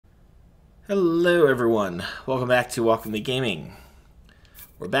Hello everyone, welcome back to Welcome to Gaming.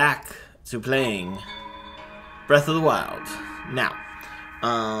 We're back to playing Breath of the Wild. Now,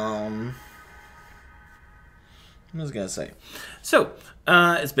 what was I gonna say? So,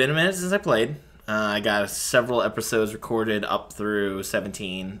 it's been a minute since I played. I got several episodes recorded up through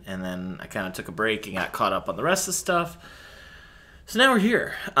 17, and then I kind of took a break and got caught up on the rest of the stuff. So now we're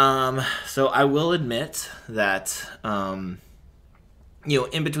here. So I will admit that,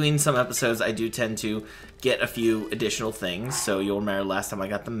 in between some episodes, I do tend to get a few additional things. So you'll remember last time I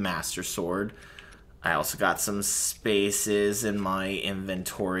got the Master Sword. I also got some spaces in my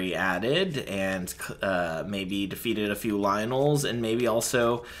inventory added, and maybe defeated a few Lionels, and maybe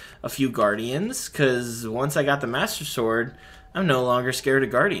also a few Guardians, because once I got the Master Sword, I'm no longer scared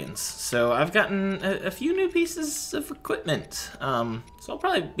of Guardians. So I've gotten a few new pieces of equipment. So I'll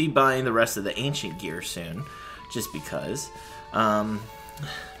probably be buying the rest of the ancient gear soon, just because.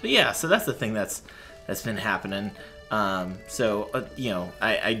 But yeah, so that's the thing that's been happening. I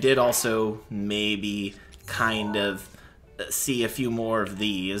did also maybe kind of see a few more of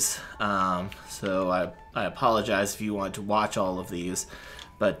these. So I apologize if you want to watch all of these,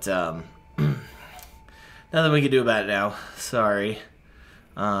 but nothing we can do about it now. Sorry.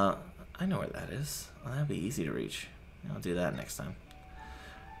 I know where that is. Well, that'd be easy to reach. I'll do that next time.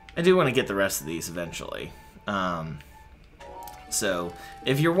 I do want to get the rest of these eventually. So,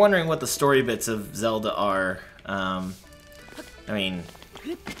 if you're wondering what the story bits of Zelda are, I mean,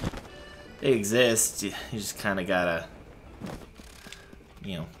 they exist. You just kind of gotta,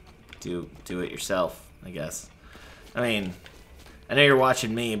 do it yourself, I guess. I mean, I know you're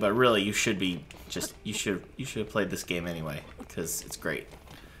watching me, but really, you should be you should have played this game anyway, because it's great.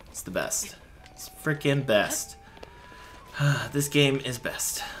 It's the best. It's freaking best. This game is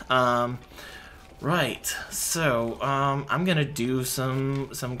best. Right, so, I'm gonna do some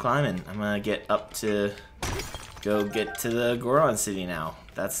climbing. I'm gonna get up to, go get to the Goron city now.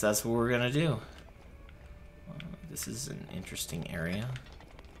 That's what we're gonna do. This is an interesting area.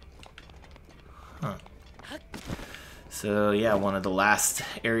 Huh. So, yeah, one of the last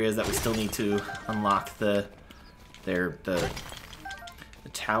areas that we still need to unlock the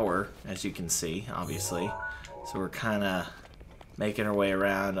tower, as you can see, obviously. So we're kinda making our way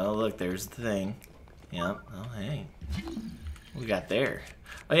around. Oh, look, there's the thing. Yep. Oh, hey. What we got there?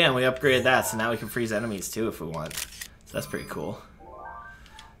 Oh, yeah, and we upgraded that, so now we can freeze enemies, too, if we want. So that's pretty cool.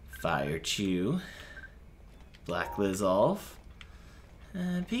 Fire Chew. Black Lizolf.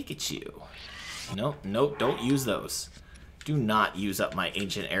 And Pikachu. Nope, don't use those. Do not use up my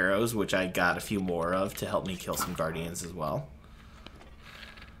ancient arrows, which I got a few more of to help me kill some Guardians as well.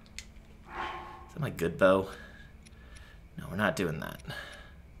 Is that my good bow? No, we're not doing that.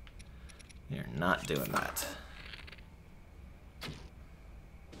 We're not doing that.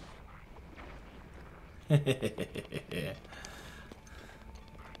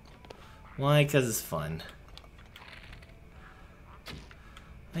 Why? Because it's fun.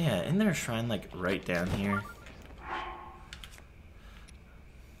 Oh yeah, isn't there a shrine like right down here?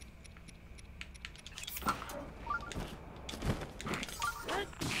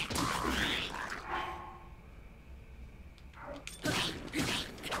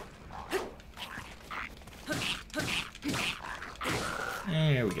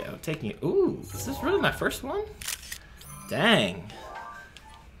 There we go. Taking it. Ooh, is this really my first one? Dang.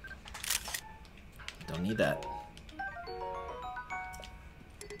 Don't need that.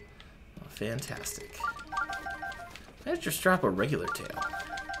 Oh, fantastic. I'd just drop a regular tail.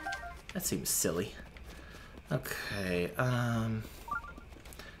 That seems silly. Okay, do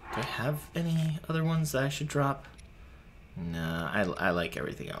I have any other ones that I should drop? No, I like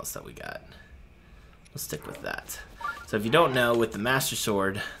everything else that we got. We'll stick with that. So if you don't know, with the Master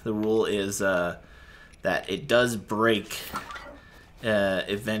Sword, the rule is that it does break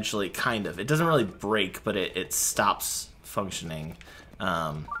eventually, kind of. It doesn't really break, but it stops functioning.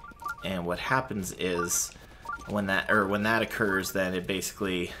 And what happens is when that occurs, then it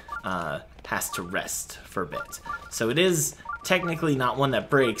basically has to rest for a bit. So it is technically not one that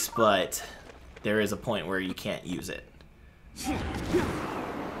breaks, but there is a point where you can't use it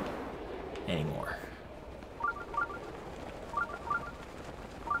anymore.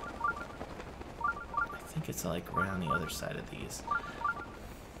 I think it's like right on the other side of these.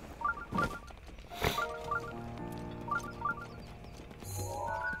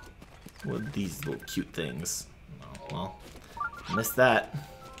 What are these little cute things? Oh, well, missed that.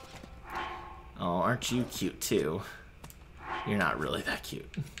 Oh, aren't you cute too? You're not really that cute.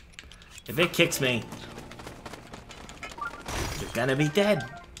 If it kicks me, you're gonna be dead.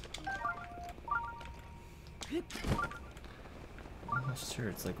 I'm sure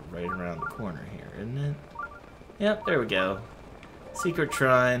it's like right around the corner here, isn't it? Yep, there we go. Secret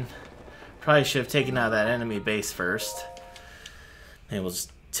shrine. Probably should have taken out that enemy base first. Maybe we'll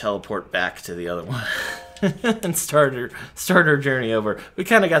just teleport back to the other one and start our journey over. We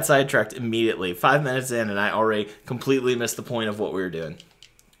kind of got sidetracked immediately. 5 minutes in, and I already completely missed the point of what we were doing.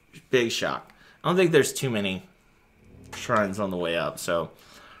 Big shock. I don't think there's too many shrines on the way up, so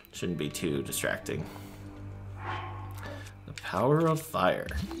it shouldn't be too distracting. The power of fire.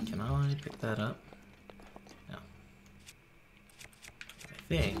 Can I pick that up? No. I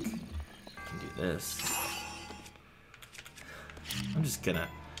think I can do this. I'm just gonna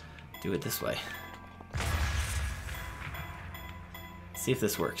do it this way. See if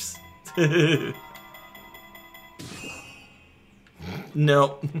this works.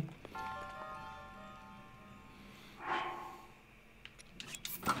 Nope.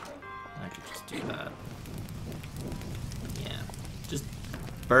 I could just do that. Yeah. Just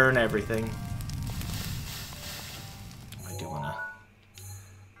burn everything. I do wanna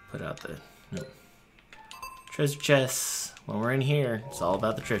put out the treasure chests. When we're in here, it's all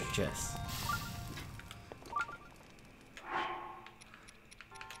about the treasure chests.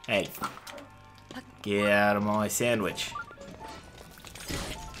 Hey, get out of my sandwich.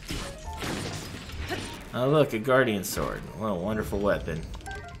 Oh look, a guardian sword. What a wonderful weapon.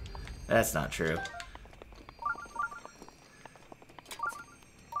 That's not true.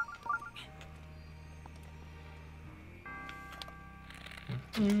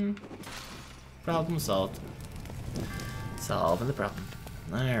 Problem solved. Solving the problem.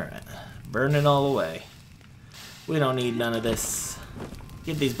 Alright. Burn it all away. We don't need none of this.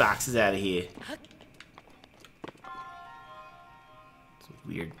 Get these boxes out of here. It's a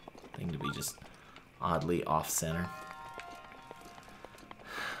weird thing to be just oddly off-center.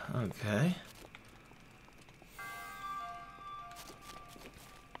 Okay.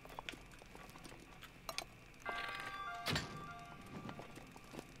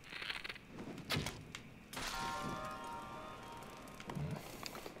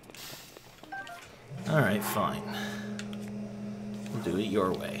 Alright, fine. We'll do it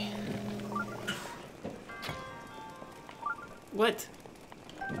your way. What?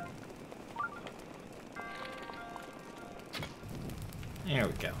 There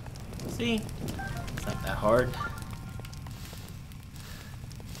we go. See? It's not that hard.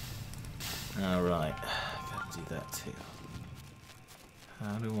 Alright. Gotta do that too.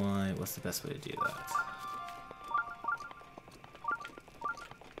 How do I... What's the best way to do that?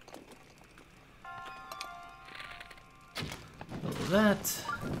 That,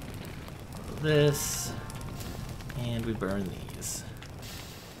 this, and we burn these.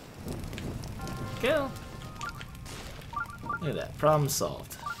 Go. Look at that, problem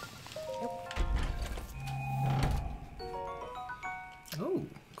solved. Oh,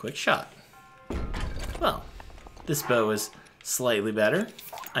 quick shot. Well, this bow is slightly better.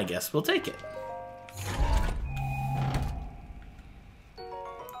 I guess we'll take it.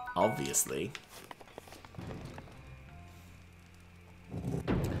 Obviously.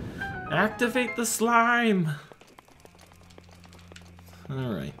 Activate the slime!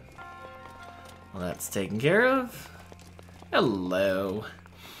 Alright. Well, that's taken care of. Hello.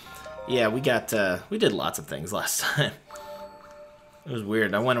 Yeah, we did lots of things last time. It was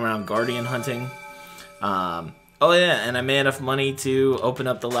weird. I went around guardian hunting. Oh yeah, and I made enough money to open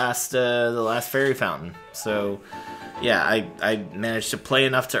up the last fairy fountain. So, yeah, I managed to play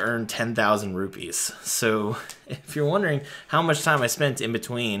enough to earn 10,000 rupees. So, if you're wondering how much time I spent in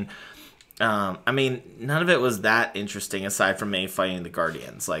between... I mean, none of it was that interesting aside from me fighting the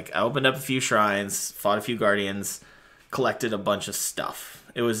guardians. Like, I opened up a few shrines, fought a few guardians, collected a bunch of stuff.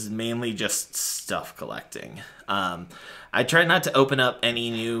 It was mainly just stuff collecting. I tried not to open up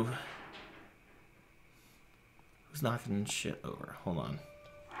any new... Who's knocking shit over? Hold on.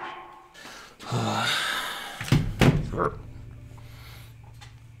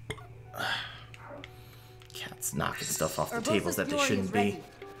 Cats knocking stuff off the tables that they shouldn't be.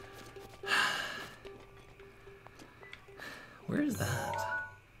 Where is that?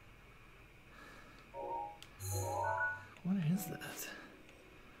 What is that?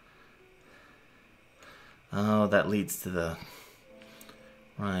 Oh, that leads to the...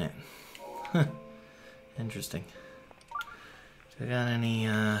 Right. Interesting. Do I got any,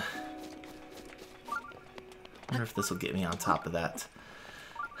 I wonder if this will get me on top of that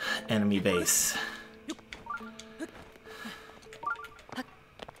enemy base.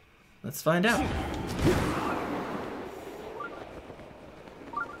 Let's find out.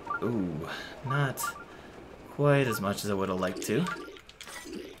 Ooh, not quite as much as I would have liked to.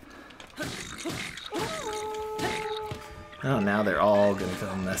 Oh, now they're all gonna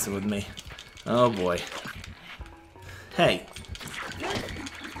come messing with me. Oh boy. Hey.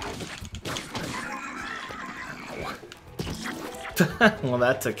 Well,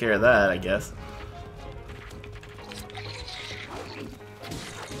 that took care of that, I guess.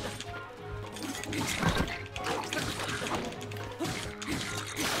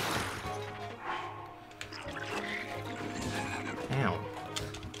 Ow.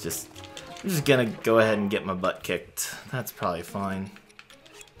 I'm just gonna go ahead and get my butt kicked. That's probably fine.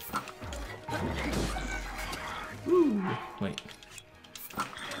 Woo. Wait.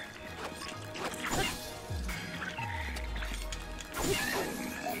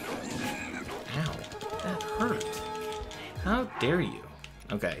 Ow. That hurt. How dare you?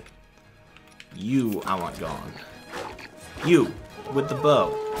 Okay. You, I want gone. You, with the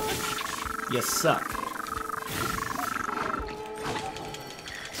bow. You suck.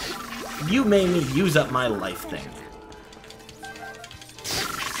 You made me use up my life thing.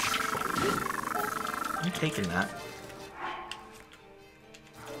 I'm taking that.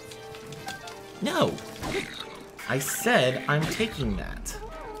 No! I said I'm taking that.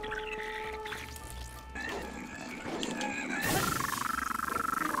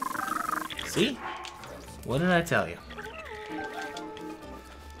 See? What did I tell you?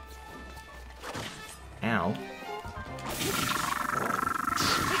 Ow.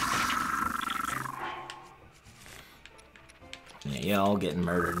 Yeah, y'all getting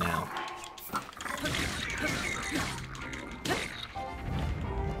murdered now.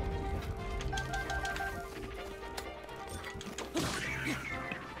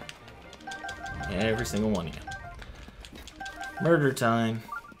 Every single one of you. Murder time.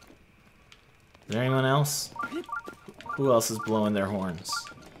 Is there anyone else? Who else is blowing their horns?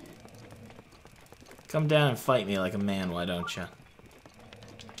 Come down and fight me like a man, why don't you?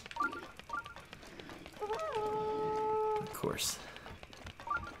 Of course.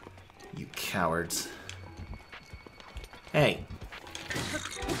 You cowards. Hey.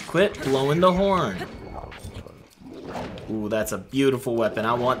 Quit blowing the horn. Ooh, that's a beautiful weapon.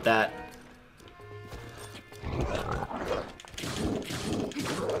 I want that.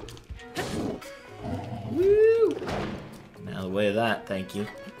 Woo! Now the way of that, thank you.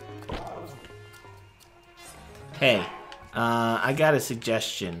 Hey, I got a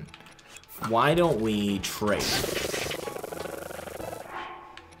suggestion. Why don't we trade?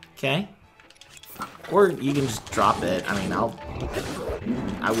 Okay? Or you can just drop it. I mean,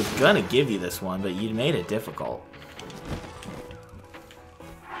 I was gonna give you this one, but you made it difficult.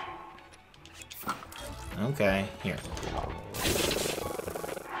 Okay, here.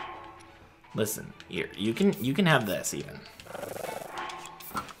 Listen, here, you can have this even.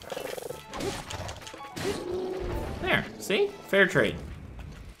 There, see? Fair trade.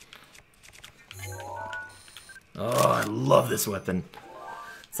 Oh, I love this weapon.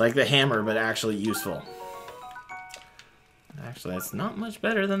 It's like the hammer, but actually useful. Actually, it's not much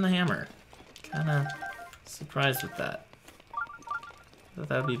better than the hammer. Kinda surprised with that. Thought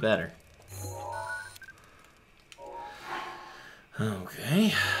that would be better.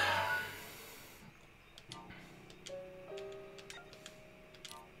 Okay.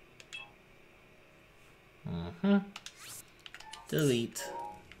 Delete.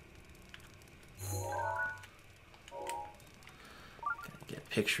 Gotta get a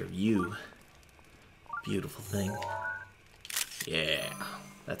picture of you. Beautiful thing. Yeah,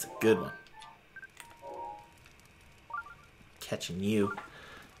 that's a good one. Catching you.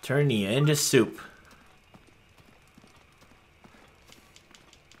 Turning you into soup.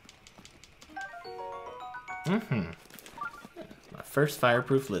 My first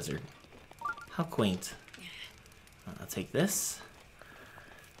fireproof lizard. How quaint. I'll take this.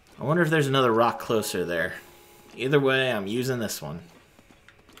 I wonder if there's another rock closer there. Either way, I'm using this one.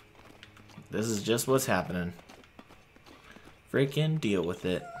 This is just what's happening. Freaking deal with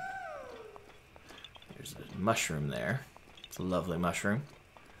it. There's a mushroom there. It's a lovely mushroom.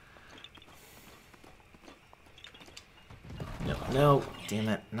 No, no, damn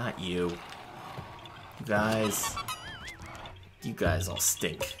it, not you. You guys all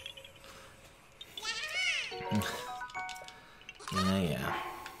stink. Yeah.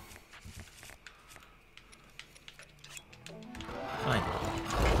 Fine.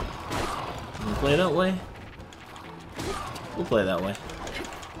 Wanna play that way? We'll play that way.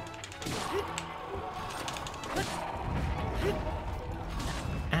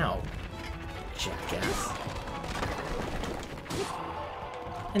 Ow. Jackass.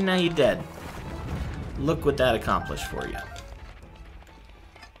 And now you're dead. Look what that accomplished for you.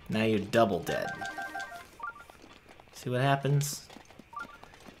 Now you're double dead. See what happens?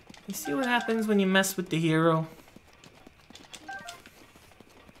 You see what happens when you mess with the hero?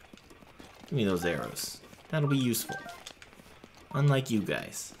 Give me those arrows. That'll be useful. Unlike you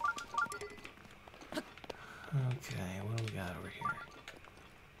guys. Okay, what do we got over here?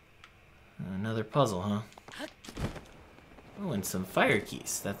 Another puzzle, huh? Oh, and some fire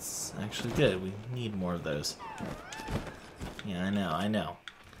keys. That's actually good. We need more of those. Yeah, I know.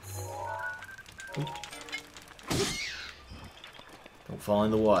 Oop. Don't fall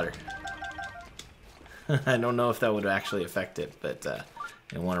in the water. I don't know if that would actually affect it, but I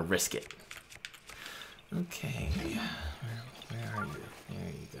don't want to risk it. Okay. Where are you? There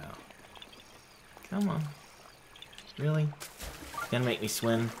you go. Come on. Really? You're gonna make me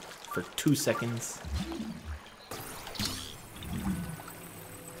swim for 2 seconds?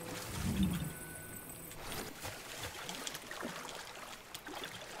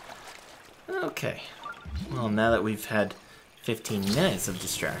 Okay. Well, now that we've had 15 minutes of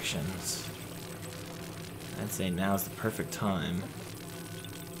distractions, I'd say now's the perfect time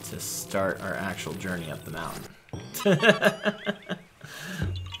to start our actual journey up the mountain.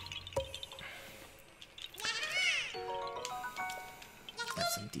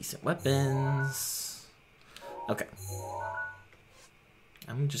 Got some decent weapons. Okay.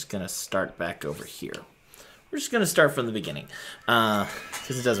 I'm just gonna start back over here. We're just gonna start from the beginning,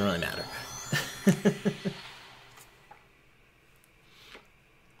 because it doesn't really matter.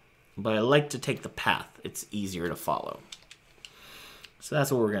 But I like to take the path. It's easier to follow. So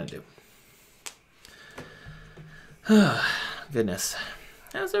that's what we're gonna do. Goodness.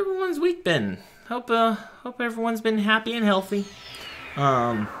 How's everyone's week been? Hope everyone's been happy and healthy.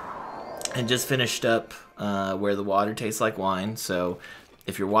 And just finished up Where the Water Tastes Like Wine. So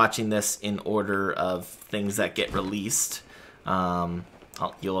if you're watching this in order of things that get released,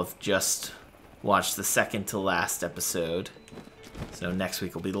 you'll have just watched the second to last episode. So next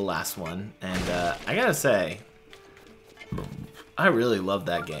week will be the last one. And I gotta say, I really loved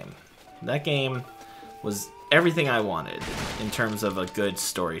that game. That game was everything I wanted in terms of a good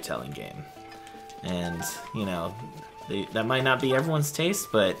storytelling game. And, you know, that might not be everyone's taste,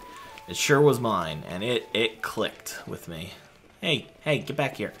 but it sure was mine. And it clicked with me. Hey, get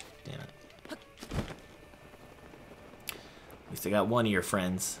back here. Damn it. At least I got one of your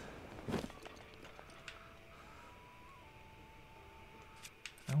friends.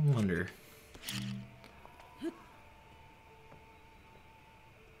 I wonder.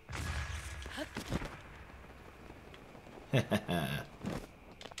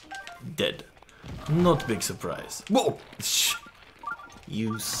 Dead. Not big surprise. Whoa! Shh.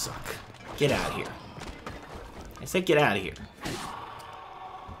 You suck. Get out of here. I said get out of here.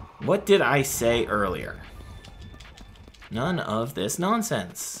 What did I say earlier? None of this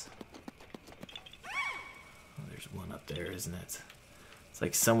nonsense. Oh, there's one up there, isn't it? It's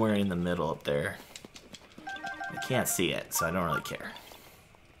like somewhere in the middle up there. I can't see it, so I don't really care.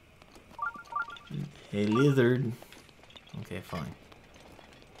 Hey, lizard. Okay, fine.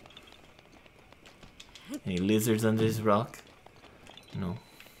 Any lizards under this rock? No.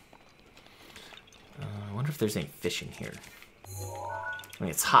 I wonder if there's any fish in here. I mean,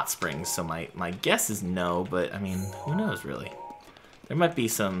 it's hot springs, so my guess is no, but I mean, who knows, really? There might be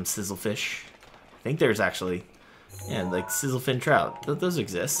some sizzlefish. I think there's actually, yeah, like sizzlefin trout. Those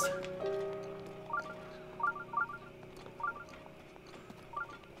exist.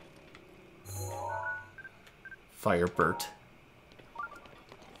 Firebird.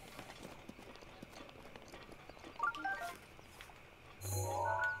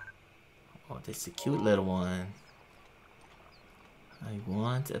 Oh, that's a cute little one. I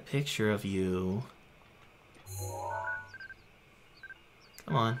want a picture of you.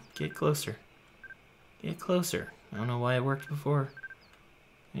 Come on, get closer. Get closer. I don't know why it worked before.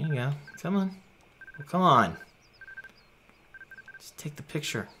 There you go. Come on. Oh, come on. Just take the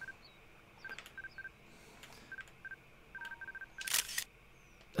picture.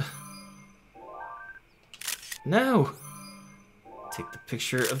 No! Take the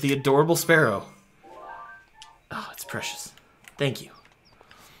picture of the adorable sparrow. Oh, it's precious. Thank you.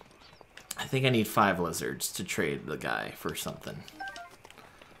 I think I need 5 lizards to trade the guy for something.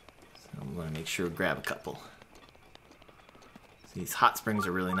 So I'm going to make sure to grab a couple. So these hot springs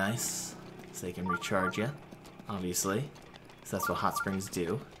are really nice. So they can recharge you, obviously. So that's what hot springs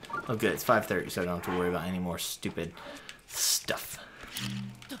do. Oh good, it's 5:30, so I don't have to worry about any more stupid stuff.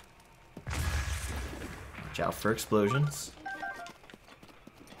 Watch out for explosions.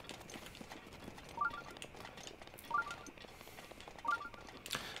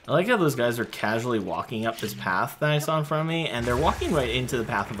 I like how those guys are casually walking up this path that I saw in front of me, and they're walking right into the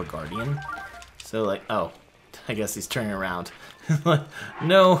path of a guardian. So like, oh, I guess he's turning around.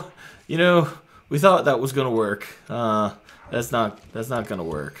 No, you know, we thought that was gonna work. That's not gonna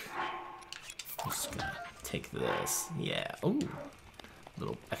work. Just gonna take this. Yeah. Ooh. A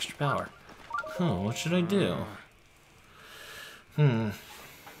little extra power. Huh, what should I do? What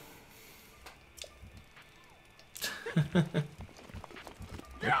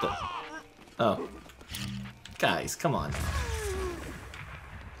the? Oh. Guys, come on.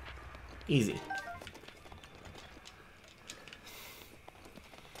 Easy.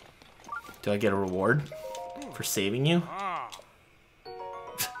 Do I get a reward for saving you?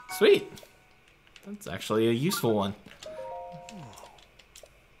 Sweet. That's actually a useful one.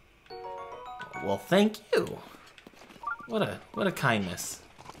 Well, thank you. What a kindness.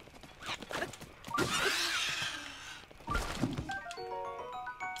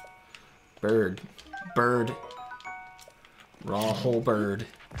 Bird. Bird. Raw whole bird.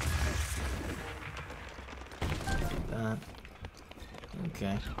 That.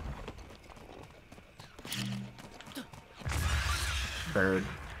 Okay. Bird.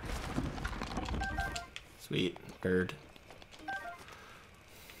 Sweet. Bird.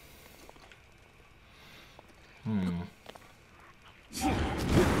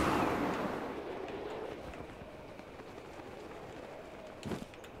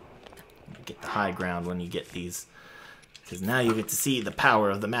 Get the high ground when you get these, because now you get to see the power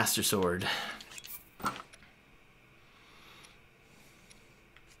of the Master Sword.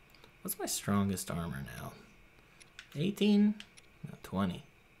 What's my strongest armor now? 18? No, 20.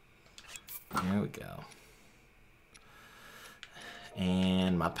 There we go.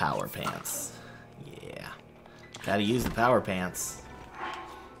 And my power pants. Yeah. Gotta use the power pants.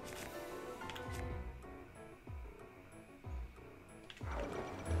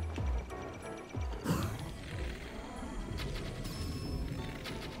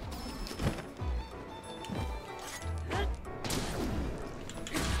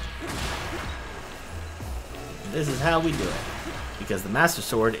 This is how we do it. Because the Master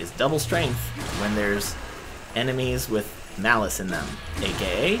Sword is double strength when there's enemies with malice in them,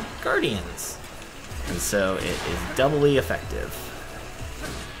 aka Guardians. And so it is doubly effective.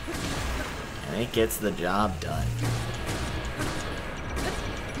 And it gets the job done.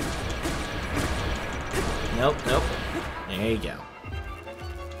 Nope, nope. There you go.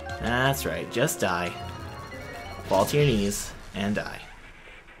 That's right, just die. Fall to your knees and die.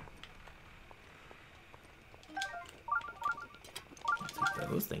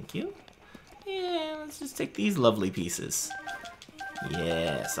 Thank you. Yeah, let's just take these lovely pieces.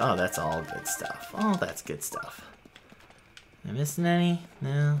 Yes. Oh, that's all good stuff. Oh, that's good stuff. Am I missing any?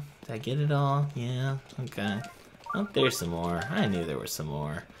 No. Did I get it all? Yeah. Okay. Oh, there's some more. I knew there was some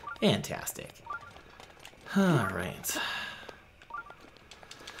more. Fantastic. Alright.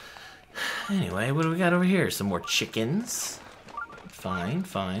 Anyway, what do we got over here? Some more chickens. Fine,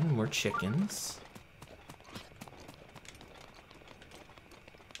 fine. More chickens.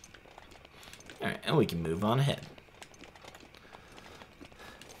 Alright, and we can move on ahead.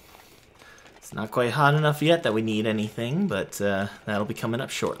 It's not quite hot enough yet that we need anything, but that'll be coming up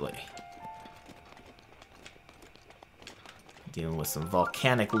shortly. Dealing with some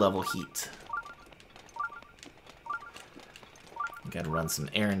volcanic level heat. Gotta run some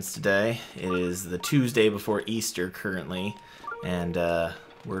errands today. It is the Tuesday before Easter currently, and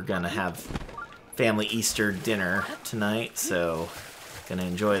we're gonna have family Easter dinner tonight, so gonna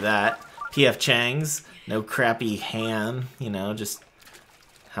enjoy that. P.F. Chang's, no crappy ham, you know, just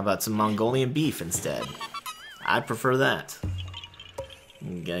how about some Mongolian beef instead? I prefer that.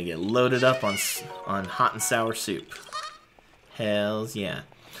 You gotta get loaded up on hot and sour soup. Hells yeah.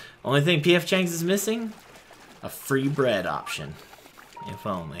 Only thing P.F. Chang's is missing? A free bread option. If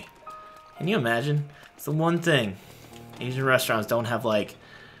only. Can you imagine? It's the one thing. Asian restaurants don't have, like,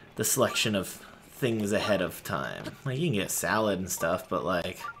 the selection of things ahead of time. Like, you can get salad and stuff, but,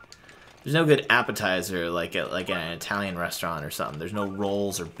 like, there's no good appetizer like at an Italian restaurant or something. There's no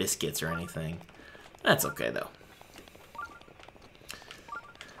rolls or biscuits or anything. That's okay, though.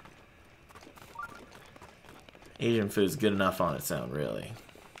 Asian food's good enough on its own, really.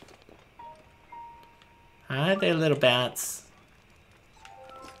 Hi there, little bats.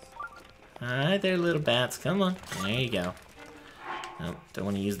 Hi there, little bats. Come on. There you go. Nope, don't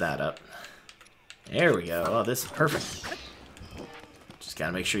want to use that up. There we go. Oh, this is perfect. Just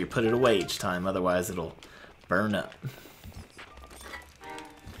gotta make sure you put it away each time, otherwise it'll burn up.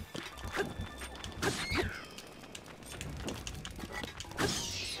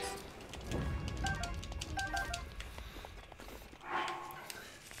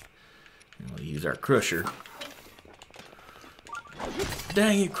 And we'll use our crusher.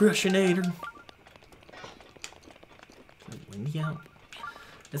 Dang it, Crushinator. Windy out.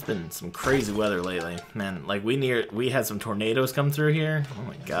 It's been some crazy weather lately, man. Like we had some tornadoes come through here. Oh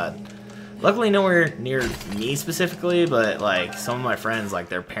my god, Luckily nowhere near me specifically, but like some of my friends, like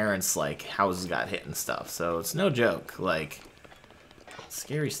their parents, like houses got hit and stuff. So it's no joke, like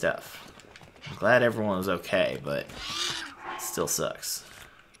scary stuff. I'm glad everyone was okay, but it still sucks.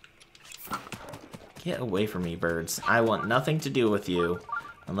 Get away from me, birds. I want nothing to do with you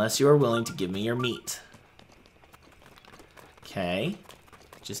unless you are willing to give me your meat. Okay.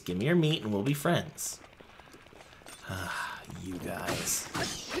 Just give me your meat and we'll be friends. You guys.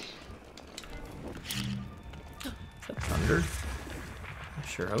 Is that thunder? I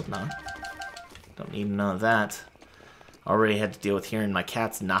sure hope not. Don't need none of that. Already had to deal with hearing my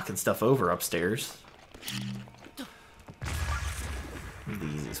cats knocking stuff over upstairs. The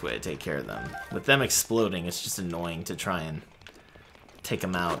easiest way to take care of them. With them exploding, it's just annoying to try and take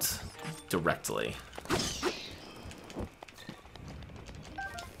them out directly.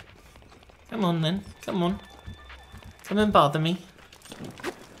 Come on then, come on. Come and bother me.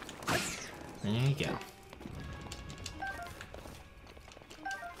 There you go.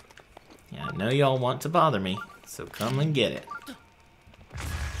 Yeah, I know y'all want to bother me, so come and get it.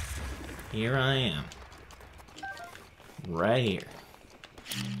 Here I am. Right here.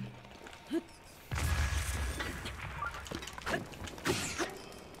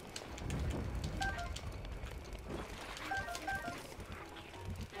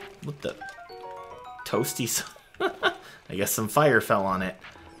 What the? Toasties? I guess some fire fell on it.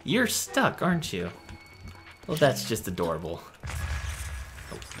 You're stuck, aren't you? Well, that's just adorable.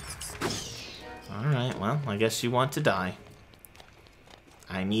 Oh. Alright, well, I guess you want to die.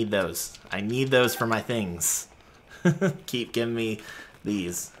 I need those. I need those for my things. Keep giving me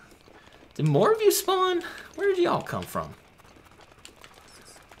these. Did more of you spawn? Where did y'all come from?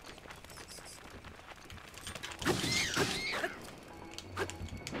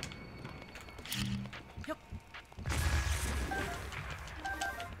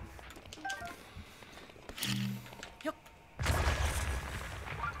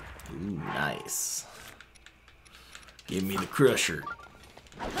 Ooh, nice. Give me the crusher.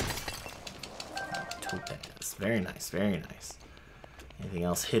 Topaz. Very nice, very nice. Anything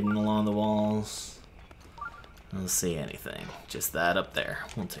else hidden along the walls? I don't see anything. Just that up there.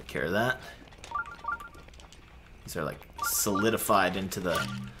 We'll take care of that. These are like solidified into the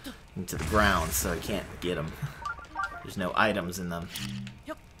ground, so I can't get them. There's no items in them.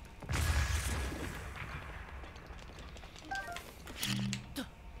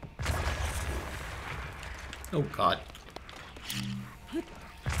 Oh God.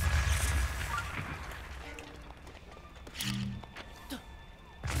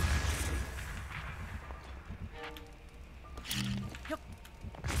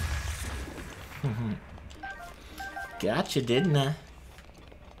 Gotcha, didn't I?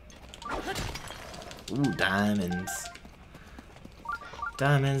 Ooh, diamonds.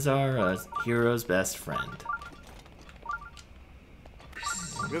 Diamonds are a hero's best friend.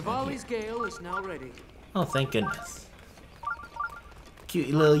 Rivali's gale is now ready. Oh, thank goodness. Cute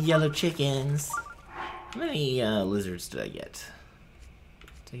little yellow chickens. How many lizards did I get?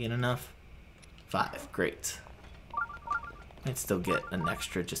 Did I get enough? 5. Great. Might still get an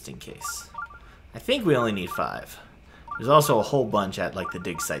extra just in case. I think we only need 5. There's also a whole bunch at like the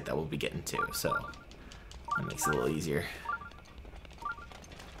dig site that we'll be getting to, so that makes it a little easier.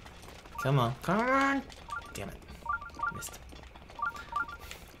 Come on, come on! Damn it. Missed.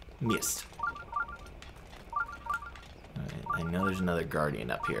 Missed. Alright, I know there's another guardian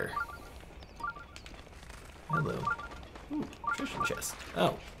up here. Hello. Ooh, treasure chest.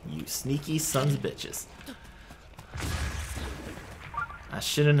 Oh, you sneaky sons of bitches. I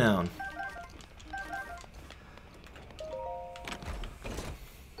should have known.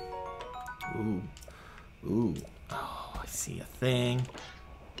 Ooh. Ooh. Oh, I see a thing.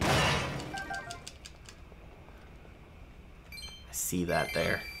 I see that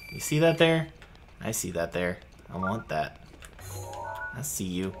there. You see that there? I see that there. I want that. I see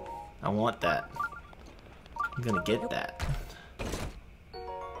you. I want that. I'm gonna get that.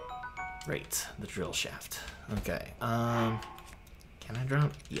 Great. The drill shaft. Okay. Can I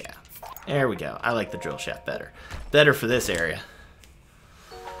drop? Yeah. There we go. I like the drill shaft better. Better for this area.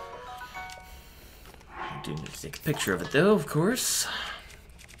 I do need to take a picture of it though, of course.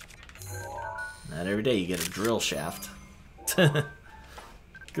 Not every day you get a drill shaft. Gotta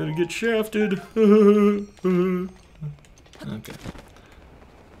get shafted. Okay.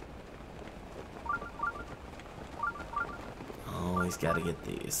 Always gotta get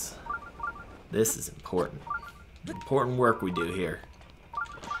these. This is important. Important work we do here.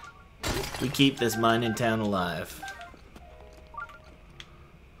 We keep this mining town alive.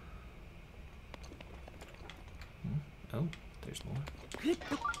 Oh, there's more.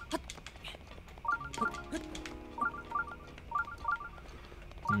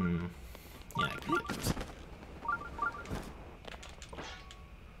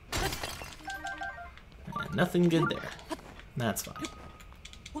 Nothing good there. That's fine.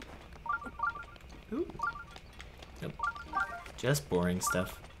 Ooh. Nope. Just boring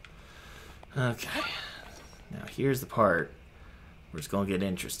stuff. Okay. Now here's the part where it's going to get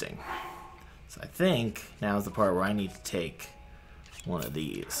interesting. So I think now is the part where I need to take one of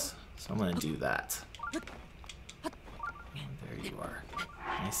these. So I'm going to do that. There you are.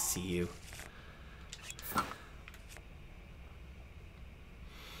 Nice to see you.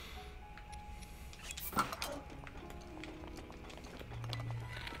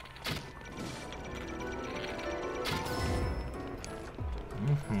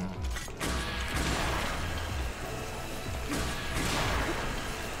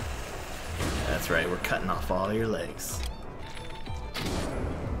 That's right, we're cutting off all your legs.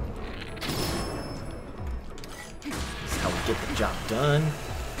 This is how we get the job done.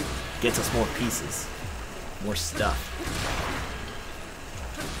 Gets us more pieces, more stuff.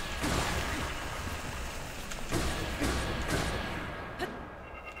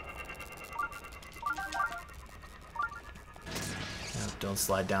 No, don't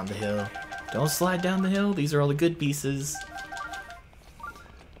slide down the hill. Don't slide down the hill. These are all the good pieces.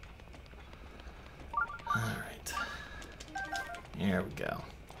 Alright. There we go.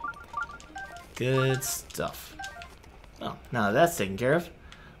 Good stuff. Well, now that that's taken care of,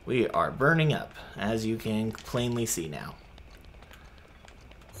 we are burning up, as you can plainly see now.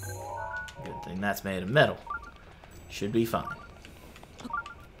 Good thing that's made of metal. Should be fine.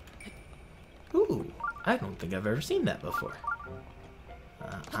 Ooh, I don't think I've ever seen that before.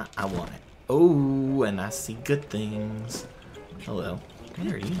 I want it. Oh, and I see good things. Hello.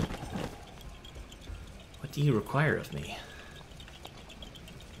 What are you? What do you require of me?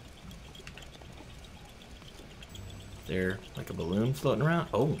 There, like a balloon floating around?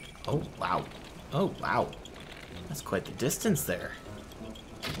 Oh, oh, wow. Oh, wow. That's quite the distance there.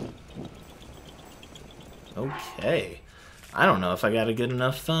 Okay. I don't know if I got a good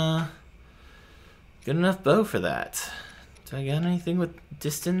enough bow for that. Do I got anything with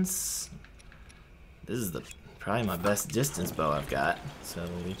distance? This is probably my best distance bow I've got, so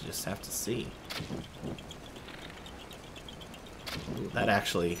we just have to see. Ooh, that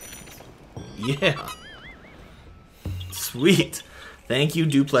actually, yeah. Sweet. Thank you,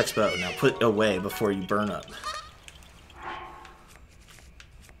 duplex bow. Now put it away before you burn up.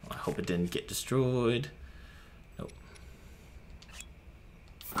 I hope it didn't get destroyed. Nope.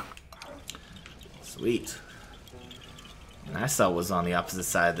 Sweet. And I saw what was on the opposite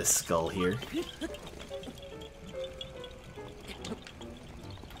side of this skull here.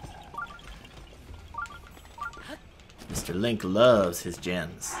 Mr. Link loves his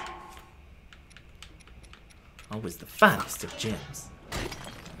gems. Always the finest of gems.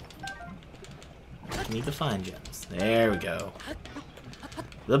 I need the fine gems. There we go.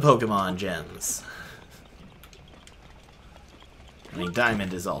 The Pokemon gems. I mean,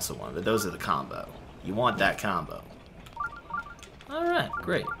 Diamond is also one, but those are the combo. You want that combo. Alright,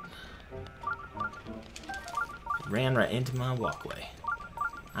 great. Ran right into my walkway.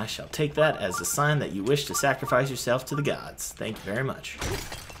 I shall take that as a sign that you wish to sacrifice yourself to the gods. Thank you very much.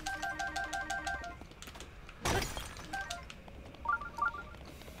 I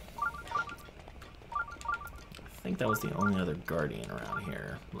think that was the only other guardian around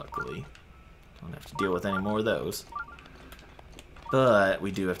here, luckily. Don't have to deal with any more of those. But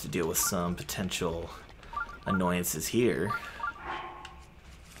we do have to deal with some potential annoyances here.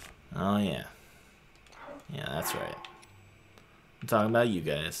 Oh yeah. Yeah, that's right. I'm talking about you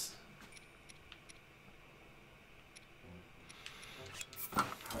guys.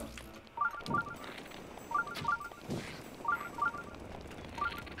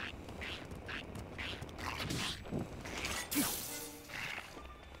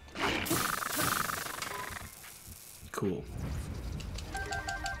 Cool.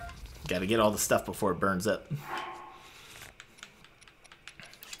 Gotta get all the stuff before it burns up.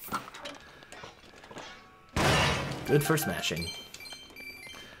 Good for smashing.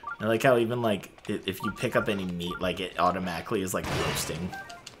 I like how even like if you pick up any meat, like it automatically is like roasting.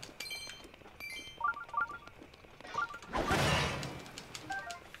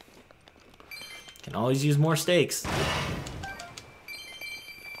 Can always use more steaks.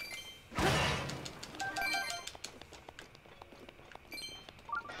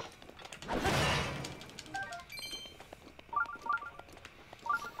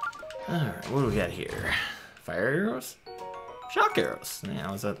 Alright, what do we got here? Fire arrows? Shock arrows. Yeah,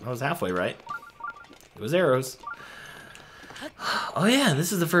 I was halfway right. It was arrows. Oh yeah,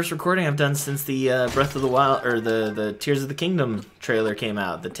 this is the first recording I've done since the Breath of the Wild, or the Tears of the Kingdom trailer came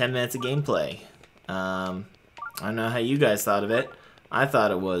out. The 10 minutes of gameplay. I don't know how you guys thought of it. I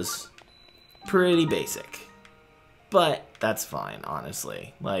thought it was pretty basic. But that's fine,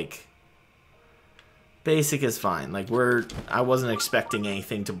 honestly. Like, basic is fine. Like, I wasn't expecting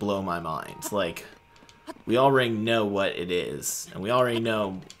anything to blow my mind. Like, we already know what it is. And we already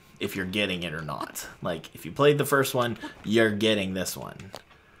know if you're getting it or not. Like, if you played the first one, you're getting this one.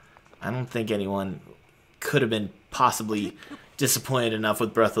 I don't think anyone could have been possibly disappointed enough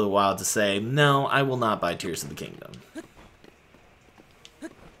with Breath of the Wild to say, no, I will not buy Tears of the Kingdom.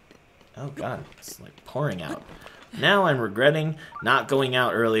 Oh god, it's like pouring out. Now I'm regretting not going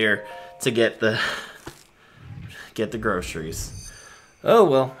out earlier to get the groceries. Oh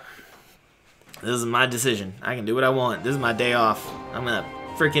well. This is my decision. I can do what I want. This is my day off. I'm gonna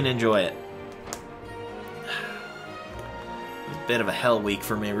freaking enjoy it. It was a bit of a hell week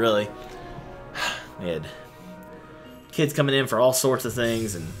for me, really. We had kids coming in for all sorts of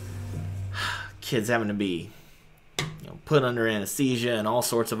things, and kids having to be, put under anesthesia and all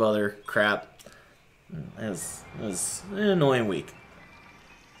sorts of other crap. It was an annoying week.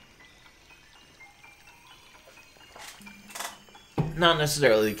 Not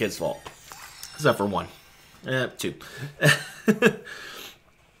necessarily the kid's fault. Except for one. Two.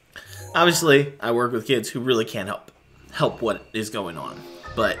 Obviously, I work with kids who really can't help what is going on.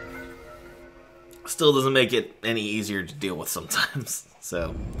 But still doesn't make it any easier to deal with sometimes.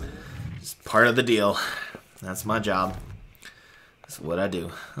 So, it's part of the deal. That's my job. That's what I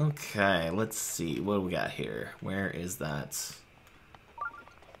do. Okay, let's see. What do we got here? Where is that?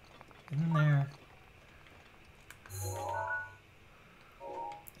 In there.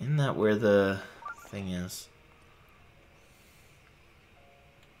 Isn't that where the thing is?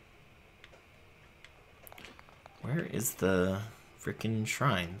 Where is the freaking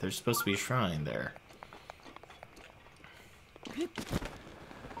shrine? There's supposed to be a shrine there. It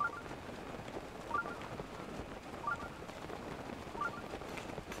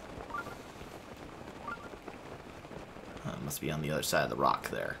must be on the other side of the rock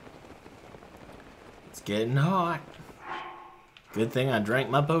there. It's getting hot. Good thing I drank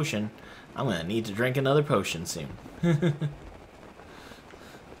my potion. I'm gonna need to drink another potion soon.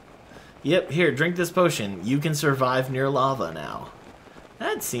 Yep, here, drink this potion. You can survive near lava now.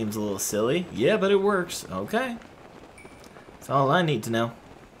 That seems a little silly. Yeah, but it works. Okay. That's all I need to know.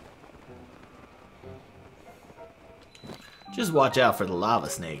 Just watch out for the lava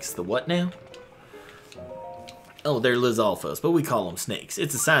snakes. The what now? Oh, they're Lizalfos, but we call them snakes.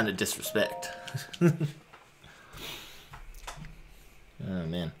 It's a sign of disrespect. Oh,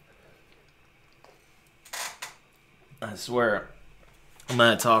 man. I swear, I'm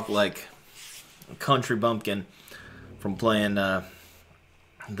gonna talk like a country bumpkin from playing the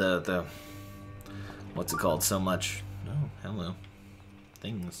what's it called so much? Oh, hello.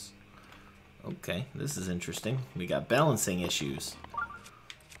 Things. Okay, this is interesting. We got balancing issues.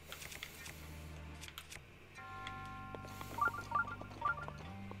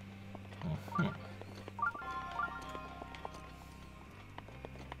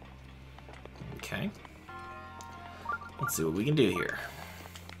 Okay. Let's see what we can do here.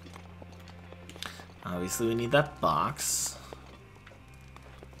 Obviously, we need that box.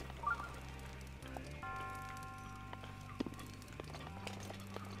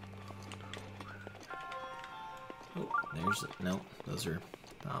 Oh, there's... No, those are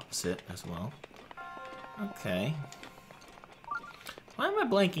the opposite as well. Okay. Why am I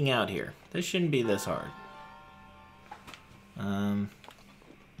blanking out here? This shouldn't be this hard.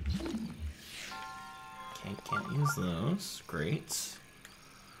 Okay, can't use those. Great.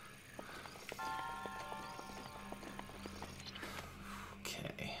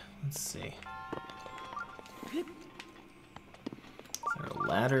 Okay, let's see. Is there a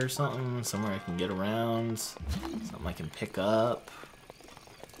ladder or something? Somewhere I can get around? Something I can pick up?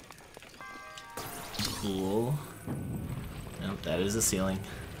 Cool. Nope, that is a ceiling.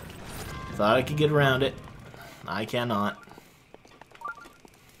 Thought I could get around it. I cannot.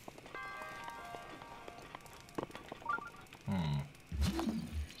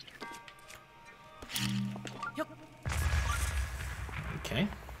 Okay.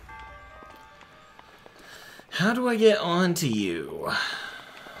 How do I get onto you?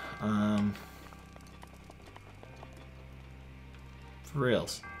 For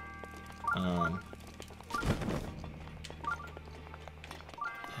reals.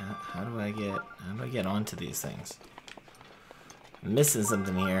 How do I get onto these things? I'm missing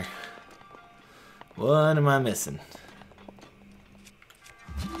something here. What am I missing?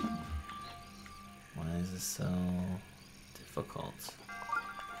 Why is this so difficult?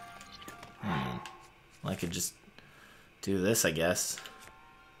 Well, I could just do this, I guess.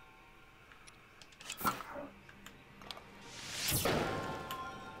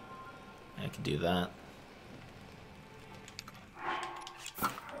 I could do that.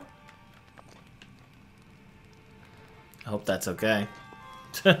 hope that's okay.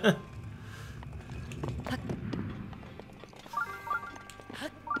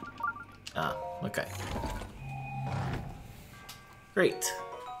 Ah, okay. Great.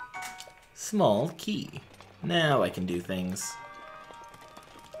 Small key. Now I can do things.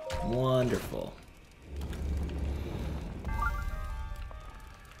 Wonderful.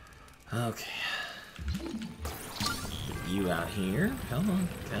 Okay. Get you out here. Come on.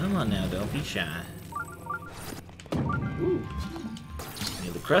 Come on now, don't be shy. Ooh. I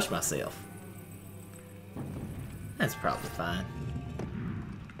need to crush myself. That's probably fine.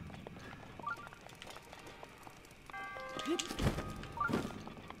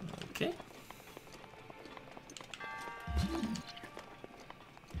 Okay.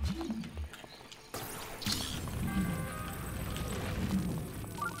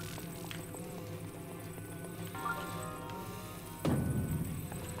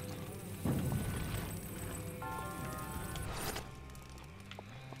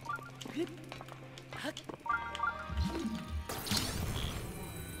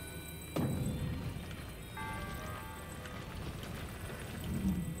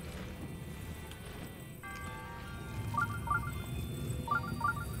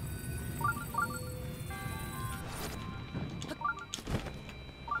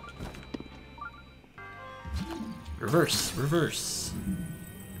 Reverse, reverse.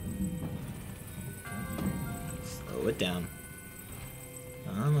 Slow it down.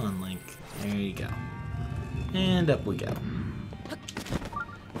 Come on, Link. There you go. And up we go.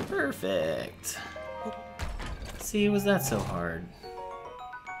 Perfect. See, was that so hard?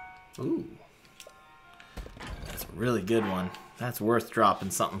 Ooh. That's a really good one. That's worth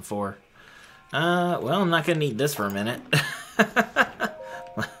dropping something for. Well, I'm not gonna need this for a minute.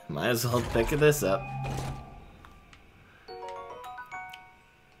 Might as well pick this up.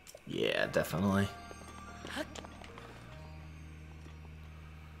 Yeah, definitely.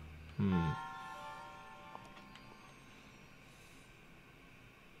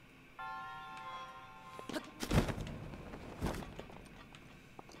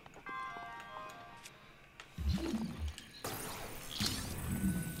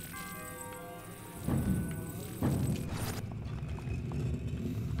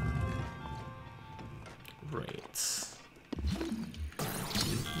 Right.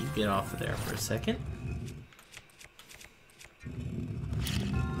 You get off of there for a second.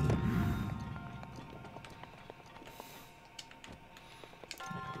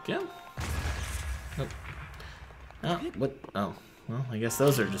 There we go. Oh. Oh, what? Oh, well, I guess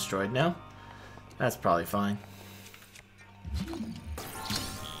those are destroyed now. That's probably fine.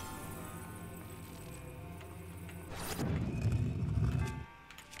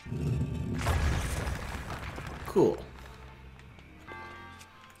 Cool.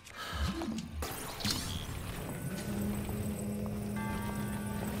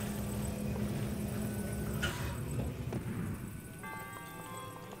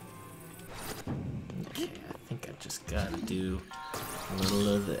 Okay, I think I just gotta do a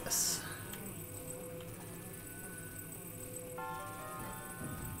little of this.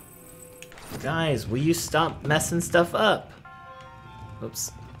 Guys, will you stop messing stuff up?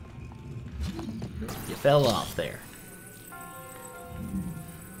 Oops. You fell off there.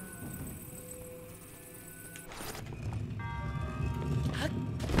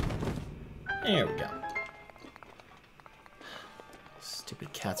 There we go.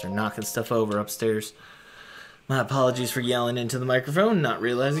 Stupid cats are knocking stuff over upstairs. My apologies for yelling into the microphone, not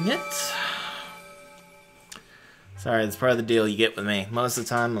realizing it. Sorry, that's part of the deal you get with me. Most of the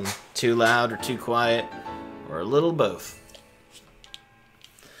time I'm too loud or too quiet, or a little both.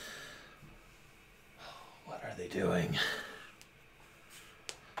 What are they doing?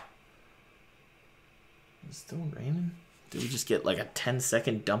 Is it still raining? Did we just get like a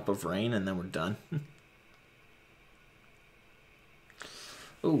 10-second dump of rain and then we're done?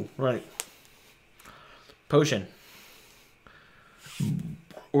 Oh, right. Potion.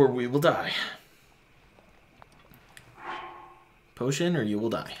 Or we will die. Potion or you will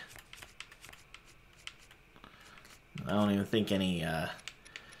die. I don't even think any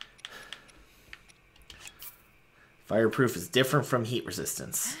fireproof is different from heat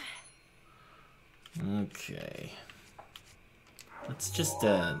resistance. Okay. Let's just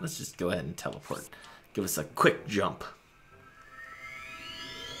go ahead and teleport. Give us a quick jump.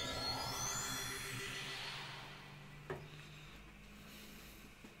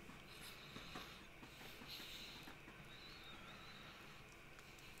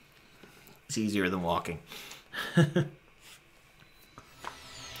 It's easier than walking. Can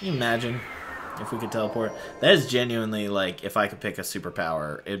you imagine if we could teleport? That is genuinely like if I could pick a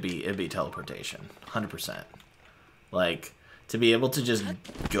superpower, it'd be teleportation. 100%. Like, to be able to just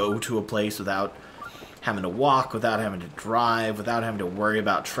go to a place without having to walk, without having to drive, without having to worry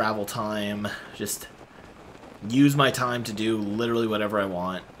about travel time, just use my time to do literally whatever I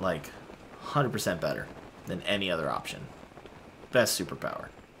want, like, 100% better than any other option. Best superpower.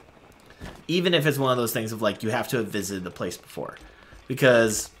 Even if it's one of those things of, like, you have to have visited the place before.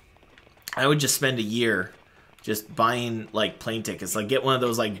 Because I would just spend a year just buying, like, plane tickets. Like, get one of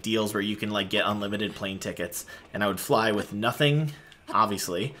those, like, deals where you can, like, get unlimited plane tickets. And I would fly with nothing,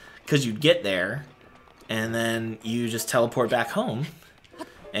 obviously, because you'd get there, and then you just teleport back home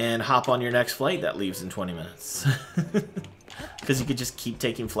and hop on your next flight that leaves in 20 minutes. Because you could just keep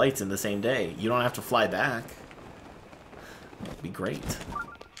taking flights in the same day. You don't have to fly back. That'd be great.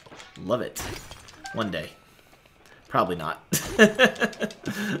 Love it. One day. Probably not.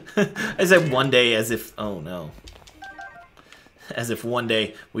 I said one day as if... Oh, no. As if one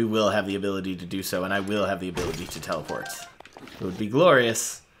day we will have the ability to do so, and I will have the ability to teleport. It would be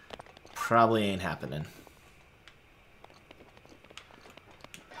glorious. Probably ain't happening.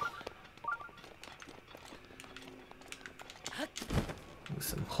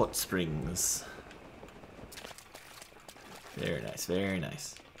 Some hot springs. Very nice, very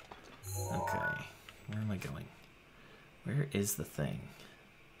nice. Okay, where am I going? Where is the thing?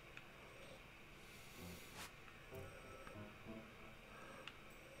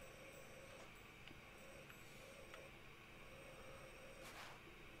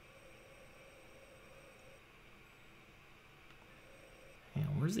 Hang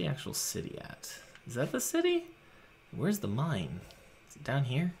on, where's the actual city at? Is that the city? Where's the mine? Is it down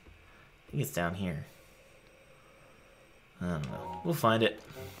here? I think it's down here. I don't know. We'll find it.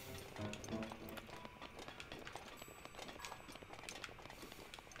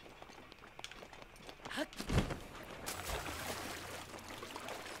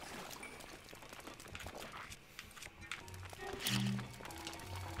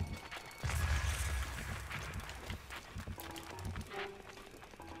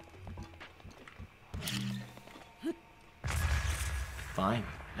 Fine.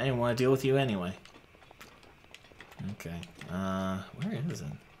 I didn't want to deal with you anyway. Okay. Where is it?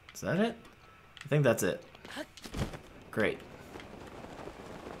 Is that it? I think that's it. Great.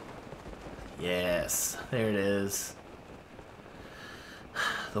 Yes, there it is.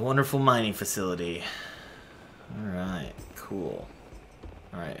 The wonderful mining facility. Alright, cool.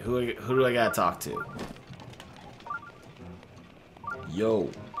 Alright, who do I gotta talk to? Yo.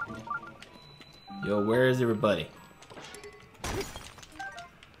 Yo, where is everybody?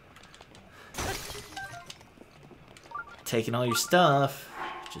 Taking all your stuff.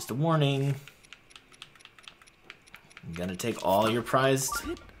 Just a warning. I'm gonna take all your prized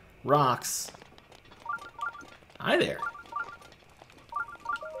rocks. Hi there.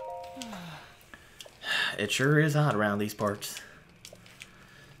 It sure is hot around these parts.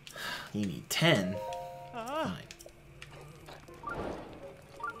 You need 10. Fine.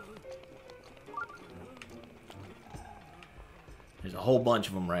 There's a whole bunch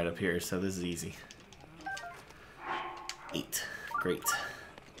of them right up here, so this is easy. 8. Great.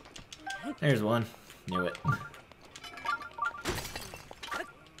 There's one. Knew it.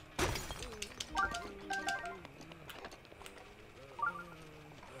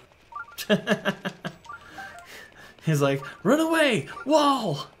 He's like, run away!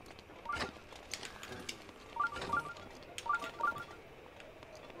 Wall!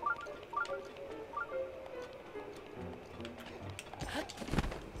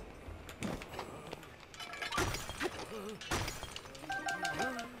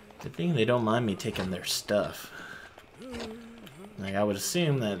 Good thing they don't mind me taking their stuff. Like, I would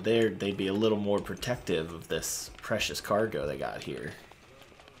assume that they'd be a little more protective of this precious cargo they got here.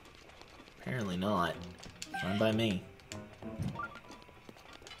 Apparently not. Fine by me.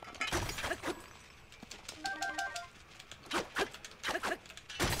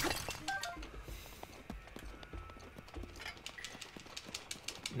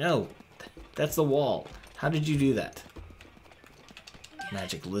 No, that's the wall. How did you do that?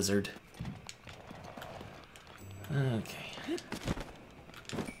 Magic lizard. Okay.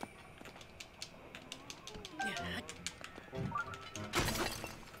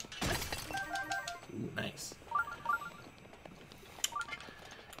 Ooh, nice.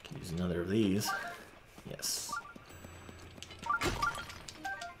 Can use another of these. Yes.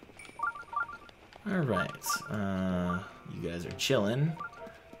 Alright. You guys are chilling.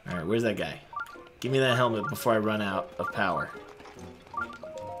 Alright, where's that guy? Give me that helmet before I run out of power.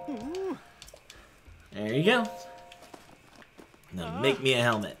 There you go. Now make me a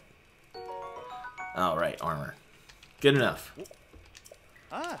helmet. Alright, armor. Good enough.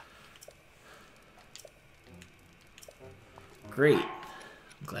 Great.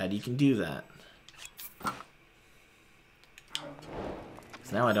 I'm glad you can do that.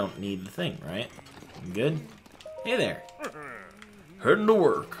 So now I don't need the thing, right? I'm good? Hey there. Heading to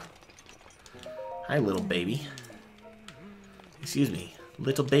work. Hi, little baby. Excuse me,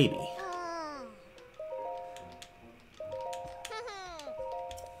 little baby.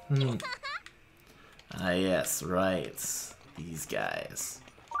 Ah, yes, right. These guys.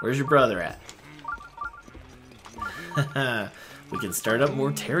 Where's your brother at? We can start up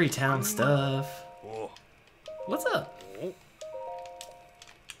more Terrytown stuff. What's up?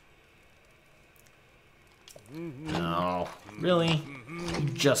 No, really? You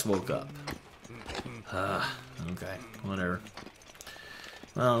just woke up. Okay, whatever.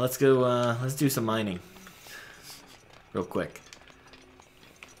 Well, let's go, let's do some mining. Real quick.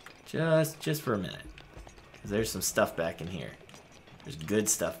 Just for a minute. 'Cause there's some stuff back in here. There's good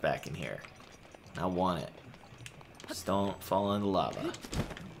stuff back in here. I want it. Just don't fall into lava.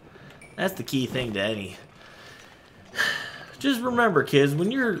 That's the key thing to any. Just remember, kids,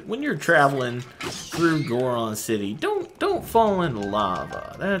 when you're traveling through Goron City, don't fall into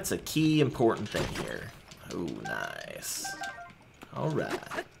lava. That's a key important thing here. Oh, nice. All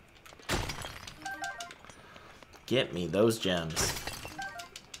right. Get me those gems.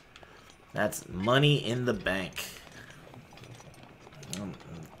 That's money in the bank.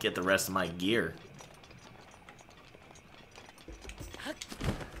 Get the rest of my gear. I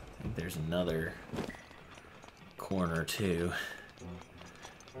think there's another corner too.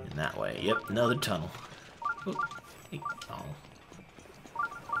 In that way. Yep, another tunnel. Oh.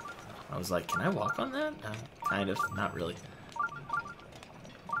 I was like, can I walk on that? No, kind of, not really.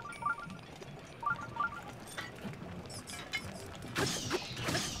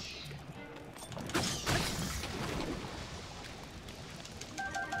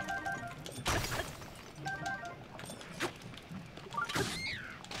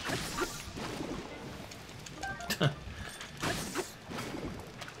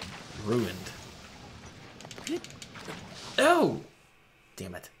 Ruined. Oh!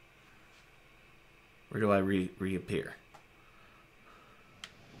 Damn it. Where do I reappear?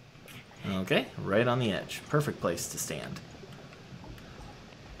 Okay, right on the edge. Perfect place to stand.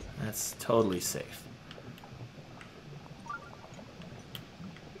 That's totally safe.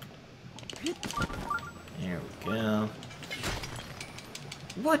 There we go.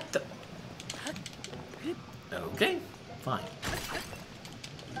 What the? Okay, fine.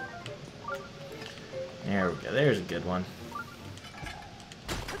 There we go. There's a good one.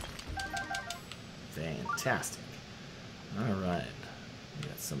 Fantastic. Alright.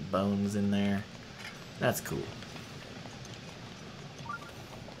 Got some bones in there. That's cool.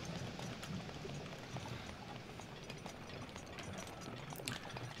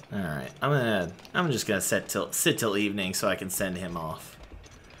 Alright. I'm just gonna sit till evening so I can send him off.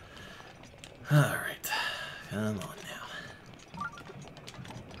 Alright. Come on now.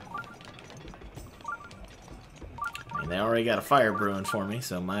 I mean, they already got a fire brewing for me,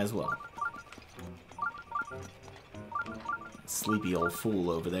 so might as well. Sleepy old fool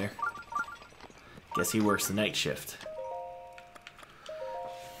over there. Guess he works the night shift.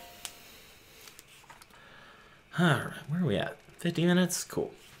 Alright, where are we at? 50 minutes?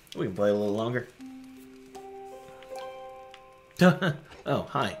 Cool. We can play a little longer. Oh,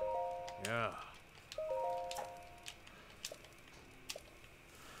 hi. Yeah.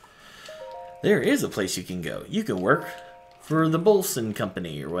 There is a place you can go. You can work for the Bolson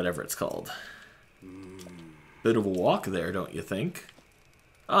Company, or whatever it's called. Bit of a walk there, don't you think?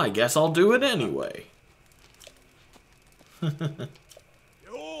 I guess I'll do it anyway.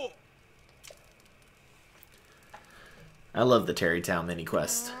 I love the Terrytown mini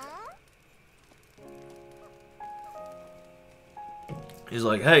quest. He's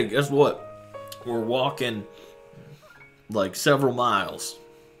like, hey, guess what? We're walking like several miles.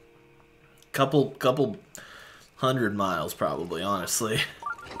 Couple 100 miles probably, honestly.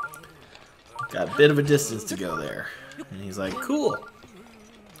 Got a bit of a distance to go there. And he's like, cool.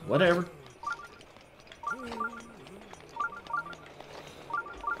 Whatever.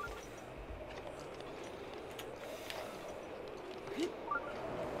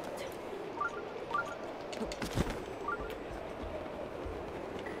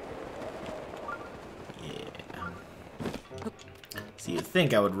 So you'd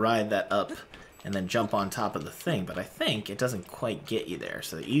think I would ride that up and then jump on top of the thing, but I think it doesn't quite get you there.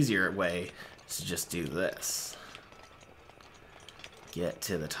 So the easier way is to just do this. Get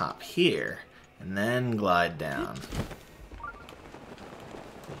to the top here, and then glide down.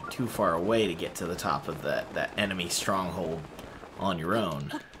 You're too far away to get to the top of that enemy stronghold on your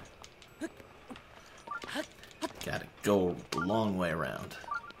own. Gotta go a long way around.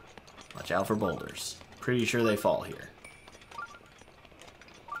 Watch out for boulders. Pretty sure they fall here.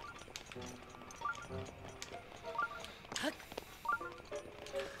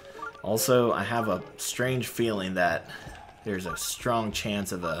 Also, I have a strange feeling that there's a strong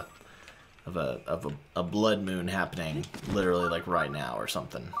chance of a blood moon happening literally like right now or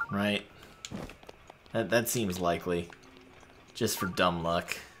something, right? That seems likely. Just for dumb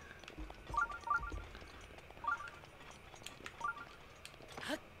luck.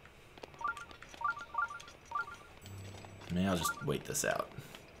 Maybe I'll just wait this out.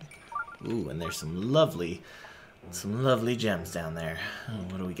 Ooh, and there's some lovely gems down there. Oh,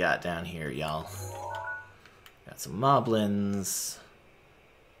 what do we got down here, y'all? Got some moblins.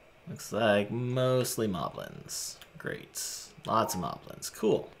 Looks like mostly moblins. Great. Lots of moblins.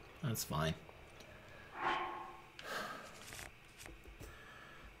 Cool. That's fine.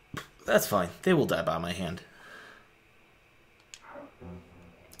 That's fine. They will die by my hand. I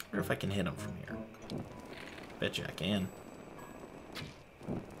wonder if I can hit them from here. Bet you I can.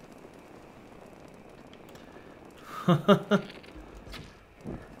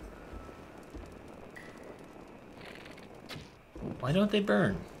 Why don't they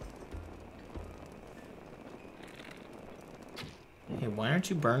burn? Hey, why aren't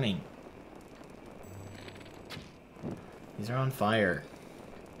you burning? These are on fire.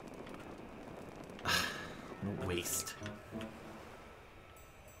 What a waste.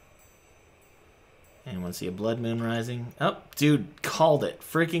 Anyone see a blood moon rising? Oh, dude, called it.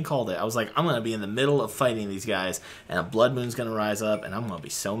 Freaking called it. I was like, I'm going to be in the middle of fighting these guys, and a blood moon's going to rise up, and I'm going to be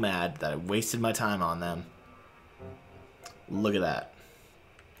so mad that I wasted my time on them. Look at that.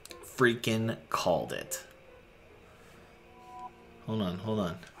 Freaking called it. Hold on, hold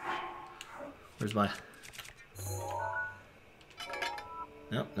on. Where's my...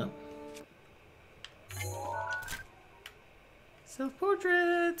 Nope, nope.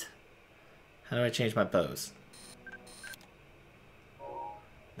 Self-portrait! How do I change my pose?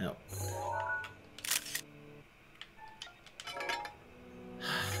 No.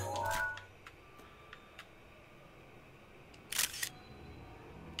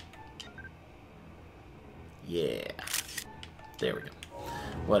 Yeah. There we go.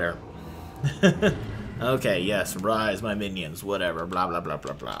 Whatever. Okay, yes, rise my minions, whatever, blah, blah, blah,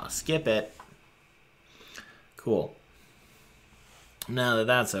 blah, blah. Skip it. Cool. Now that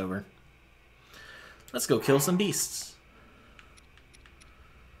that's over, let's go kill some beasts.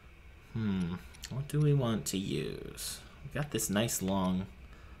 What do we want to use? We've got this nice long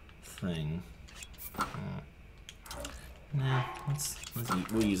thing. Nah,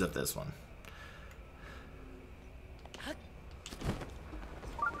 we'll use up this one.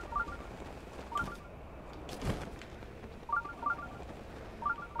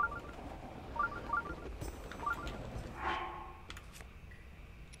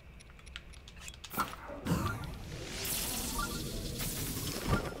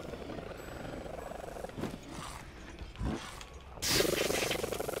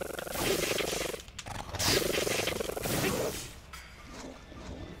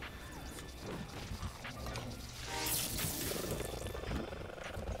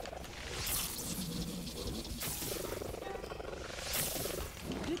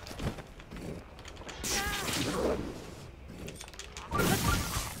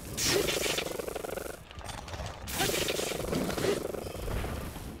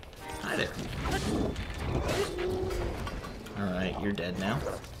 You're dead now.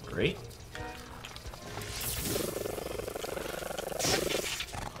 Great.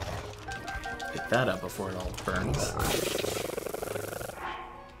 Pick that up before it all burns.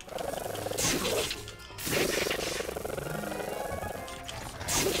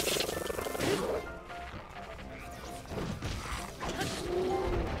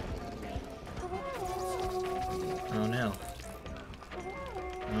 Oh no.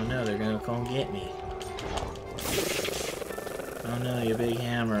 Oh no, they're gonna come get me. Oh no, your big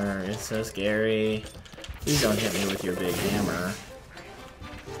hammer. It's so scary. Please don't hit me with your big hammer.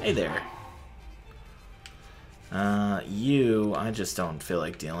 Hey there. You, I just don't feel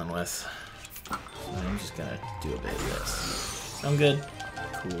like dealing with. I'm just gonna do a bit of this. Sound good?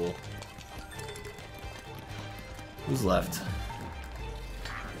 Cool. Who's left?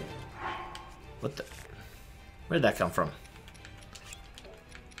 What the? Where'd that come from?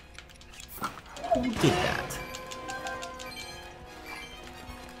 Who did that?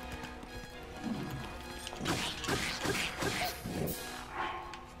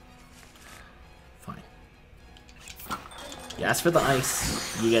 You ask for the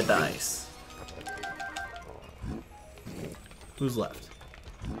ice, you get the ice. Who's left?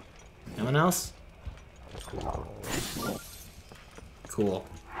 Anyone else? Cool.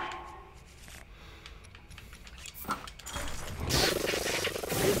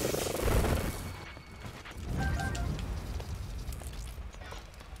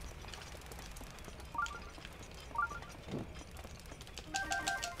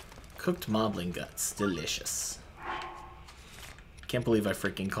 Cooked moblin guts. Delicious. Can't believe I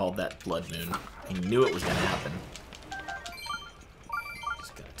freaking called that blood moon. I knew it was gonna happen.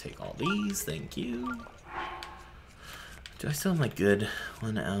 Just gotta take all these. Thank you. Do I still have my good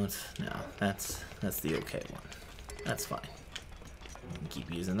one out? No, that's the okay one. That's fine.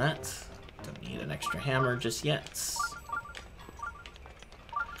 Keep using that. Don't need an extra hammer just yet.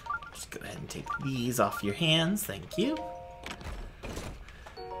 Just go ahead and take these off your hands. Thank you.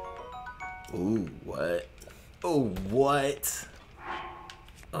 Ooh, what? Oh, what?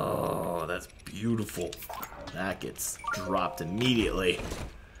 Oh, that's beautiful. That gets dropped immediately.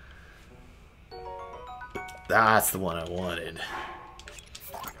 That's the one I wanted.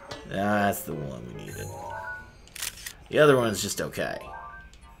 That's the one we needed. The other one's just okay.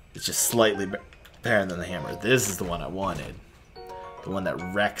 It's just slightly better than the hammer. This is the one I wanted. The one that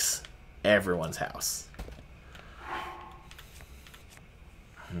wrecks everyone's house.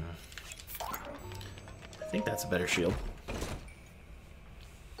 I think that's a better shield.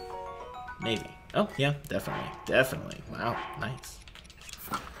 Maybe. Oh, yeah, definitely. Definitely. Wow, nice.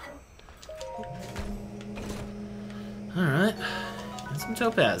 Alright. And some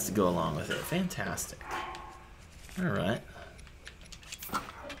topaz to go along with it. Fantastic. Alright.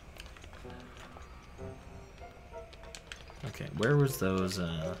 Okay, where was those,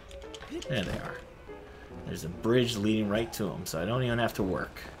 There they are. There's a bridge leading right to them, so I don't even have to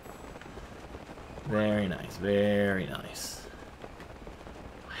work. Very nice, very nice.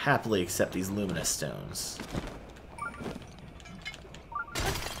 Happily accept these luminous stones.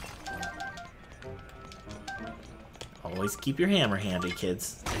 Always keep your hammer handy,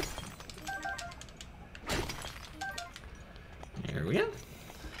 kids. There we go.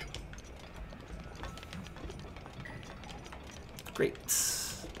 Great.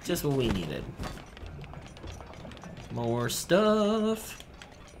 Just what we needed. More stuff.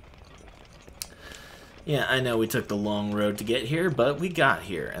 Yeah, I know we took the long road to get here, but we got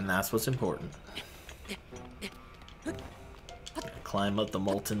here, and that's what's important. Gotta climb up the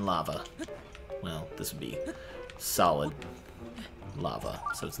molten lava. Well, this would be solid lava,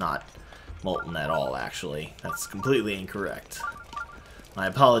 so it's not molten at all, actually. That's completely incorrect. My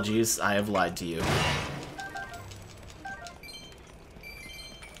apologies, I have lied to you.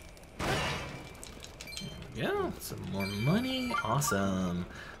 There we go, some more money. Awesome.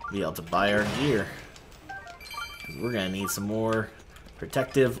 Be able to buy our gear. We're gonna need some more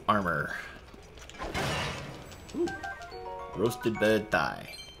protective armor. Ooh. Roasted bird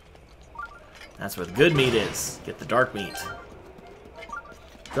thigh. That's where the good meat is. Get the dark meat.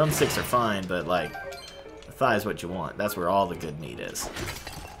 Drumsticks are fine, but like, the thigh is what you want. That's where all the good meat is.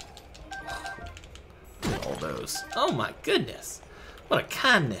 Look at all those. Oh my goodness. What a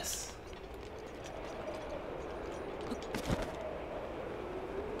kindness.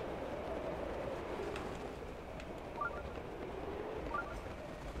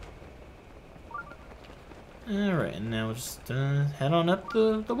 Alright, and now we'll just head on up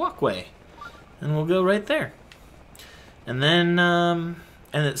the walkway. And we'll go right there. And then,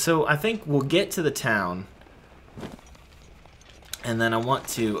 so I think we'll get to the town. And then I want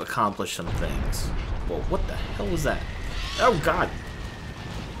to accomplish some things. Well, what the hell was that? Oh, God!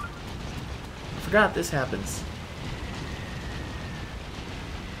 I forgot this happens.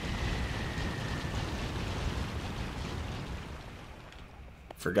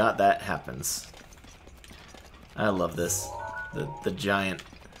 Forgot that happens. I love this. The giant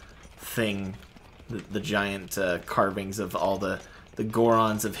thing, the giant carvings of all the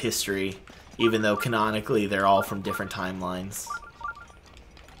Gorons of history, even though canonically they're all from different timelines.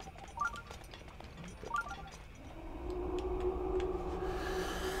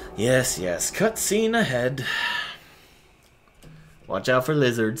 Yes, yes, cutscene ahead. Watch out for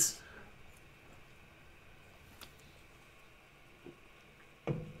lizards.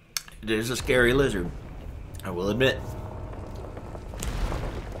 It is a scary lizard, I will admit.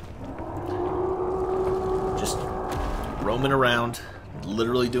 Just roaming around,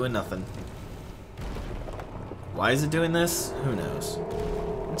 literally doing nothing. Why is it doing this? Who knows?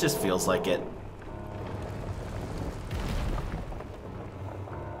 It just feels like it.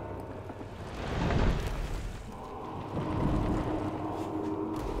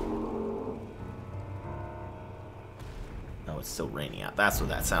 Oh, it's still raining out. That's what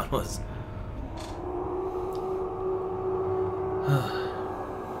that sound was.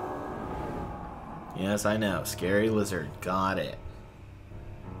 Yes, I know. Scary lizard. Got it.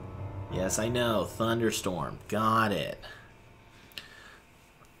 Yes, I know. Thunderstorm. Got it.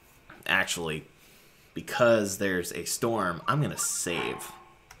 Actually, because there's a storm, I'm going to save.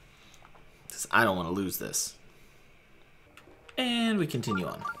 Because I don't want to lose this. And we continue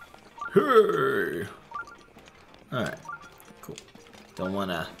on. Hey! Alright. Cool. Don't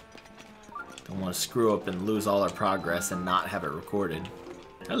want to screw up and lose all our progress and not have it recorded.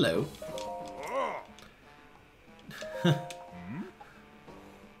 Hello.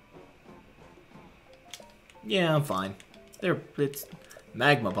 Yeah, I'm fine. It's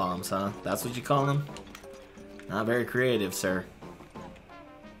magma bombs, huh? That's what you call them? Not very creative, sir.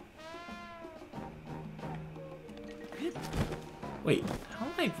 Wait, how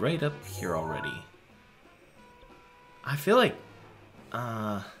am I right up here already? I feel like,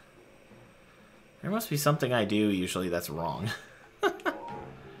 there must be something I do usually that's wrong.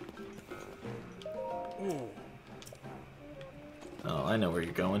 Oh, I know where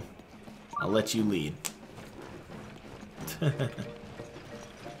you're going. I'll let you lead.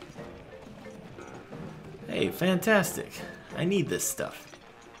 Hey, fantastic. I need this stuff.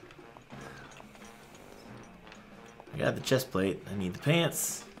 I got the chest plate. I need the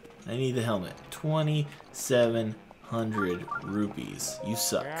pants. I need the helmet. 2,700 rupees. You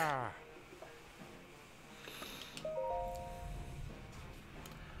suck.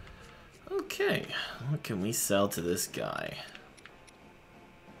 Okay, what can we sell to this guy?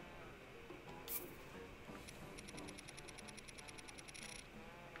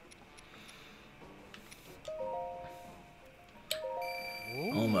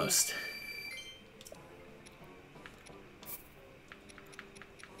 Almost.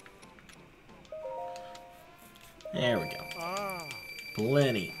 There we go.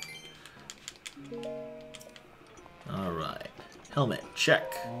 Plenty. Alright. Helmet,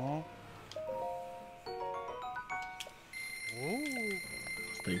 check.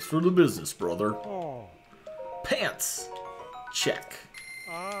 Thanks for the business, brother. Pants, check.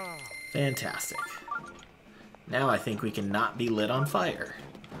 Fantastic. Now I think we can not be lit on fire.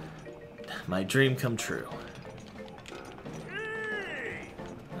 My dream come true.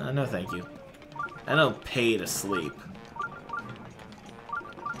 No thank you. I don't pay to sleep.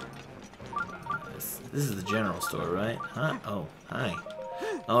 This is the general store, right? Huh? Oh, hi.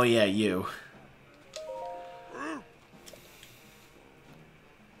 Oh yeah, you.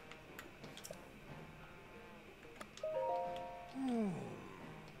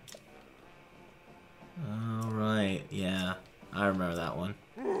 Alright, yeah. I remember that one.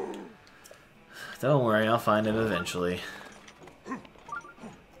 Don't worry, I'll find it eventually.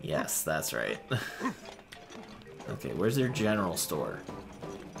 Yes, that's right. Okay, where's their general store?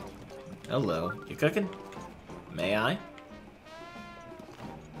 Hello, you cooking? May I?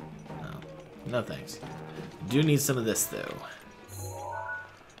 No, no thanks. Do need some of this though.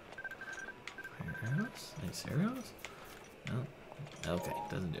 Arrows? Nice arrows? No. Okay,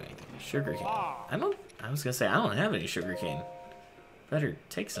 doesn't do anything. Sugar cane. I was gonna say I don't have any sugar cane. Better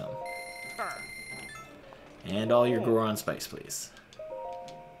take some. And all your Goron spice, please.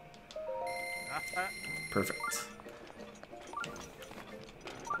 Perfect.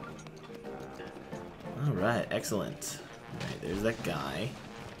 Alright, excellent. Alright, there's that guy.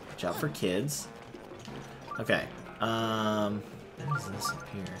 Watch out for kids. Okay. What is this up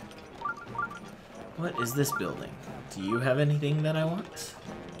here? What is this building? Do you have anything that I want?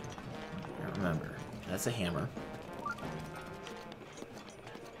 I don't remember. That's a hammer.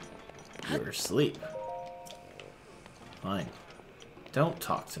 You're asleep. Fine. Don't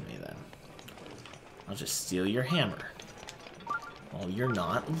talk to me then. I'll just steal your hammer. While you're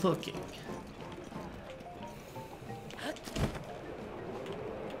not looking.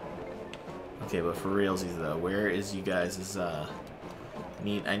 Okay, but for realsies though, where is you guys'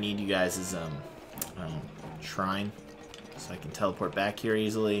 I need you guys' shrine so I can teleport back here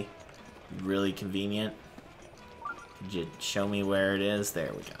easily. Really convenient. Could you show me where it is?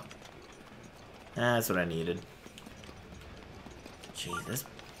 There we go. That's what I needed. Gee, this is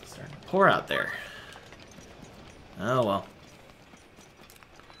starting to pour out there. Oh well.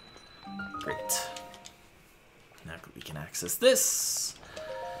 Great. Now we can access this.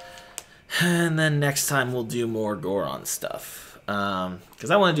 And then next time we'll do more Goron stuff.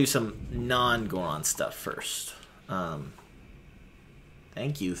 Because I want to do some non-Goron stuff first.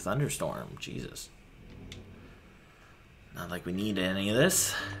 Thank you, Thunderstorm. Jesus. Not like we need any of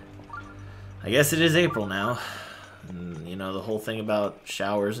this. I guess it is April now. And, you know, the whole thing about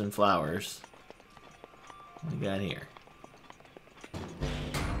showers and flowers. What do we got here?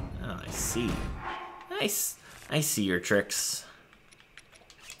 Oh, I see. Nice. I see your tricks.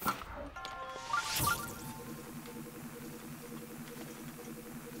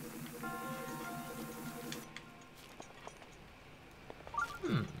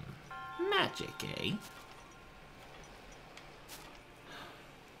 JK.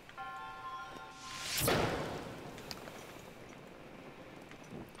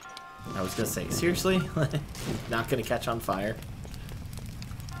 I was gonna say, seriously? Not gonna catch on fire?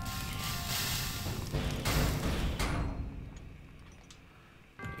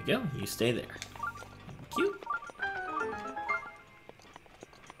 There you go, you stay there. Thank you.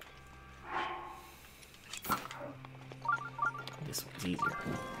 This one's easier.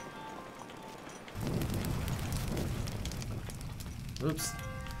 Oops.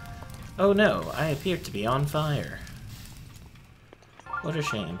 Oh no, I appear to be on fire. What a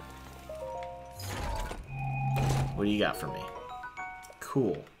shame. What do you got for me?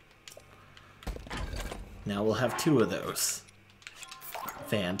 Cool. Now we'll have 2 of those.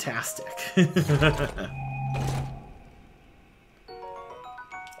 Fantastic. Ooh,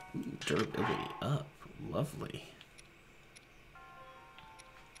 durability up. Lovely.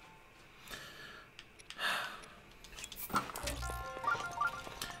 I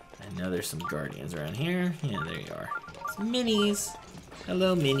know there's some guardians around here. Yeah, there you are. Some minis.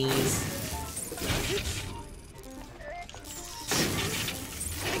 Hello, minis.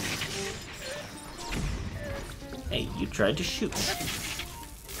 Hey, you tried to shoot me.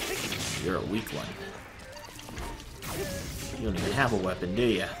 You're a weak one. You don't even have a weapon, do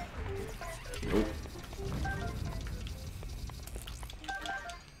you? Nope.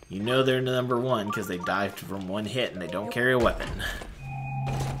 You know they're number 1 because they dived from 1 hit and they don't carry a weapon.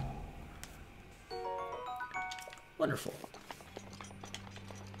 Wonderful.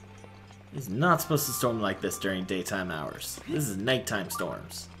 It's not supposed to storm like this during daytime hours. This is nighttime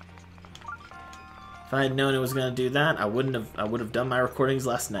storms. If I had known it was going to do that, I would have done my recordings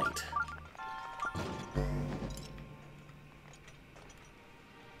last night.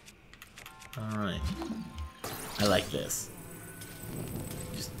 Alright. I like this.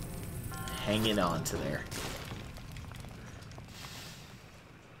 Just hang it on to there.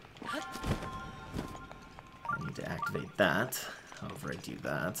 I need to activate that. However I do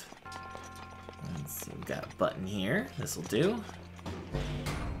that. Let's see, we've got a button here. This'll do.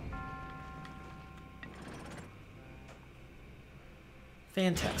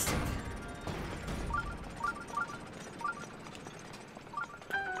 Fantastic.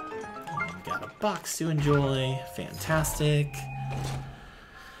 We've got a box to enjoy. Fantastic.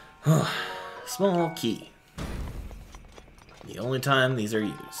 Small key. The only time these are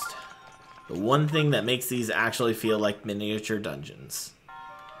used. The one thing that makes these actually feel like miniature dungeons.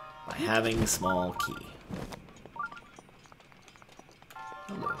 By having a small key.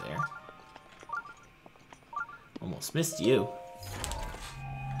 Hello there. Almost missed you.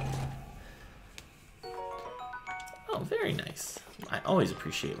 Oh, very nice. I always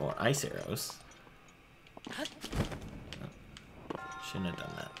appreciate more ice arrows. Oh, shouldn't have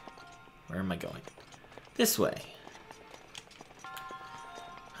done that. Where am I going? This way.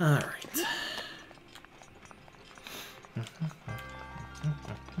 Alright.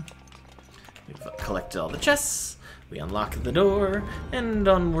 We've collected all the chests. We unlock the door. And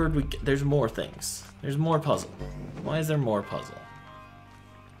onward we get. There's more things. There's more puzzle. Why is there more puzzle?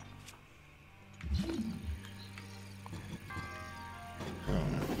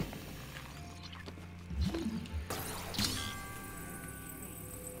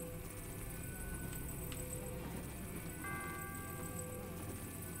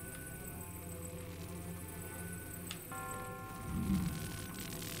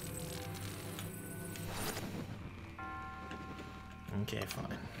 Okay,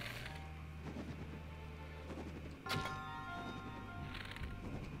 fine.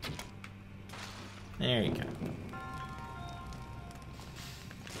 There you go.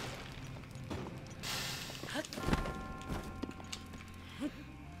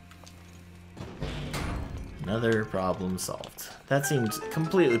 Another problem solved. That seems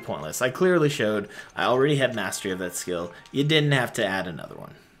completely pointless. I clearly showed I already had mastery of that skill. You didn't have to add another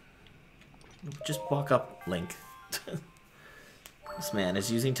one. Just walk up, Link. This man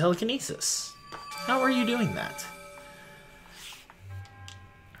is using telekinesis. How are you doing that?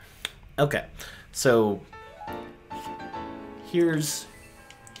 Okay, so here's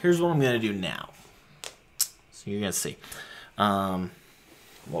what I'm gonna do now. So you're gonna see. What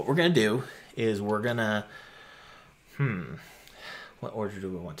we're gonna do is we're gonna what order do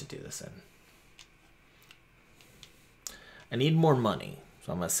we want to do this in? I need more money,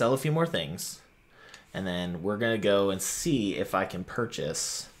 so I'm gonna sell a few more things. And then we're going to go and see if I can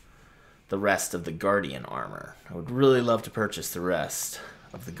purchase the rest of the Guardian armor. I would really love to purchase the rest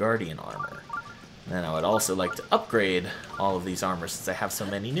of the Guardian armor. And then I would also like to upgrade all of these armors since I have so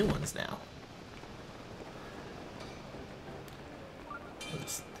many new ones now.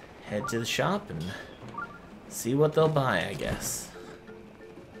 Just head to the shop and see what they'll buy, I guess.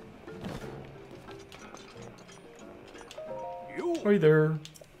 Hi there.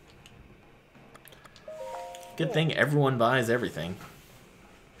 Good thing everyone buys everything.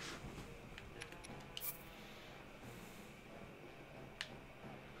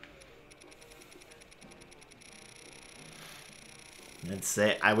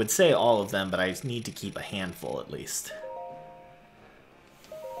 I would say all of them, but I need to keep a handful at least.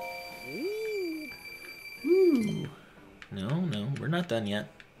 Ooh. No, we're not done yet.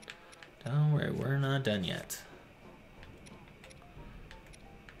 Don't worry, we're not done yet.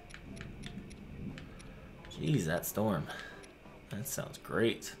 Jeez, that storm. That sounds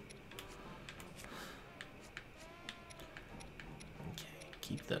great. Okay,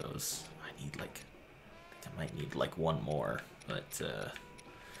 keep those. I think I might need like one more, but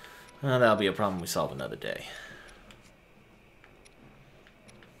well, that'll be a problem we solve another day.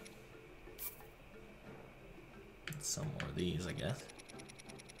 Some more of these, I guess.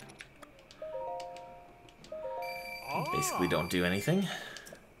 Basically don't do anything.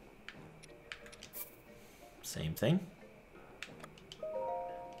 Same thing.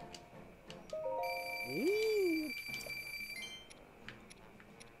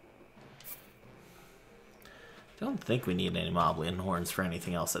 Don't think we need any Moblin horns for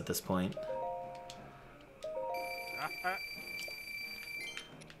anything else at this point.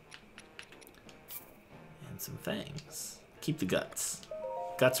 And some fangs. Keep the guts.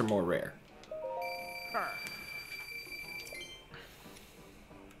 Guts are more rare.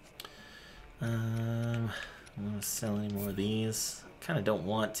 I'm gonna sell any more of these. Kind of don't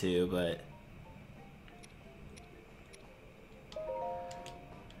want to, but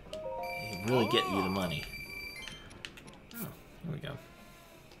they really get you the money. Oh, here we go.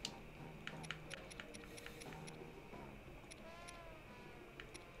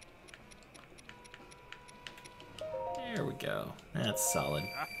 There we go. That's solid.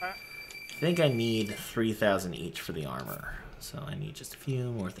 I think I need 3,000 each for the armor, so I need just a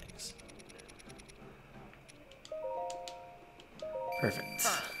few more things. Perfect.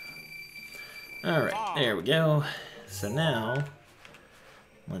 Alright, there we go. So now,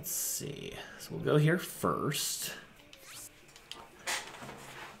 let's see. So we'll go here first.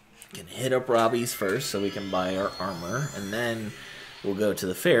 Can hit up Robbie's first so we can buy our armor, and then we'll go to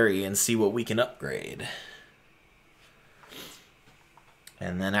the ferry and see what we can upgrade.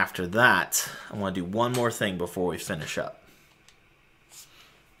 And then after that, I want to do one more thing before we finish up.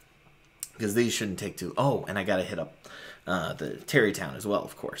 Because these shouldn't take too... Oh, and I gotta hit up the Terrytown as well,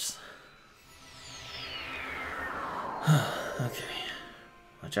 of course. Okay.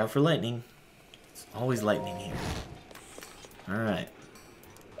 Watch out for lightning. It's always lightning here. Alright.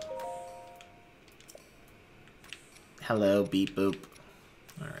 Hello, beep boop.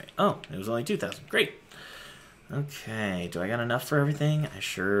 Alright. Oh, it was only 2,000. Great. Okay, do I got enough for everything? I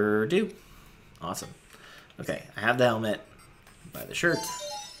sure do. Awesome. Okay, I have the helmet. Buy the shirt.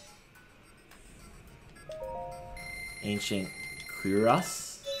 Ancient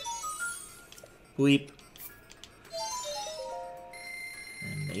cuirass. Weep.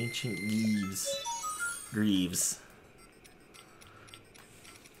 And ancient greaves.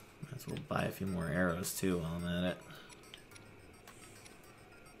 Might as well buy a few more arrows too while I'm at it.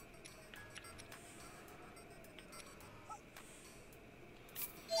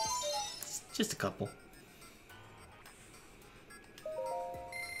 Just a couple.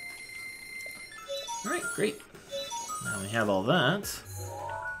 Alright, great. Now we have all that.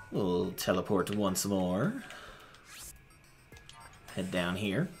 We'll teleport to once more. Head down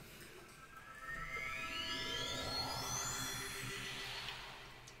here.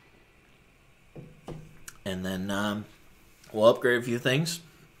 And then we'll upgrade a few things.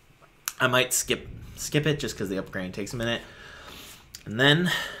 I might skip it just because the upgrade takes a minute. And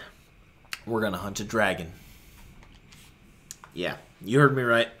then we're gonna hunt a dragon. Yeah, you heard me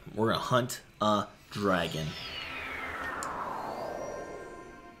right. We're gonna hunt a dragon.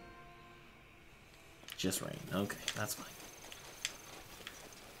 Just rain. Okay, that's fine.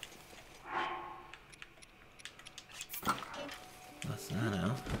 That's that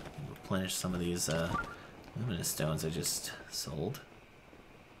out. Replenish some of these luminous stones I just sold.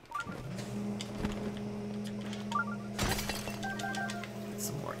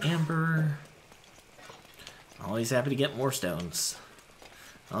 Some more amber. Always happy to get more stones.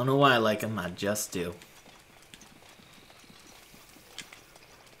 I don't know why I like them, I just do.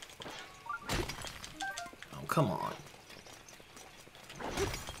 Oh, come on.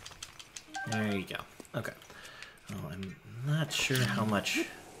 There you go. Okay. Oh, I'm not sure how much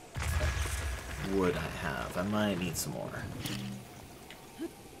wood I have. I might need some more.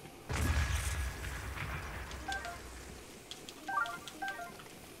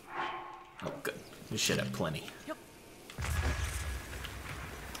 We should have plenty.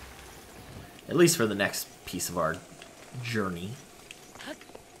 At least for the next piece of our journey.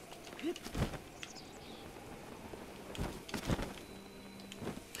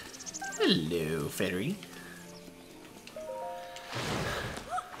 Hello, fairy.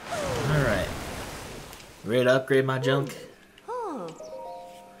 Alright. Ready to upgrade my junk?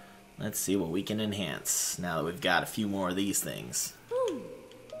 Let's see what we can enhance now that we've got a few more of these things.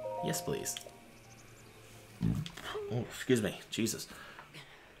 Yes, please. Oh, excuse me. Jesus.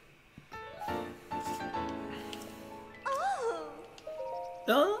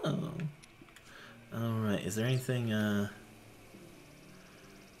 Oh. Alright, is there anything,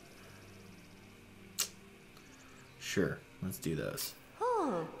 Sure, let's do those.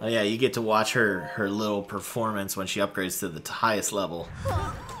 Oh yeah, you get to watch her little performance when she upgrades to the highest level.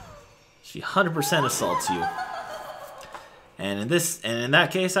 She 100% assaults you. And in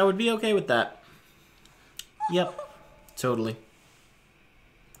that case, I would be okay with that. Yep, totally.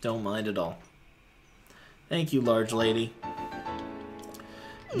 Don't mind at all. Thank you, large lady.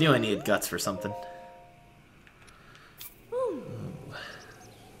 I knew I needed guts for something.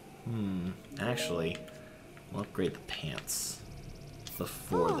 Actually, we'll upgrade the pants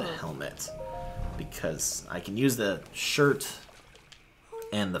before the helmet. Because I can use the shirt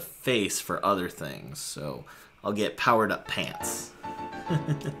and the face for other things. So I'll get powered up pants.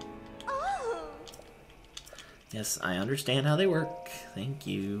 Yes, I understand how they work. Thank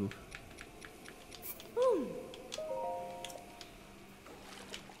you.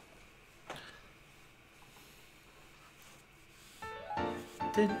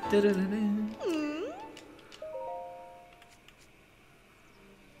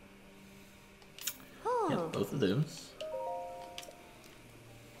 Yep, both of those.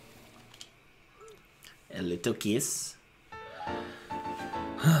 A little kiss.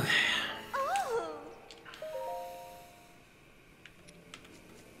 Okay.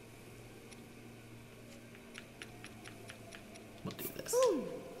 We'll do this.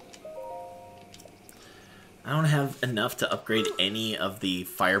 I don't have enough to upgrade any of the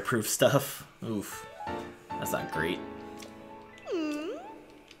fireproof stuff. Oof. That's not great.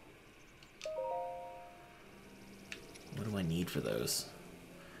 What do I need for those?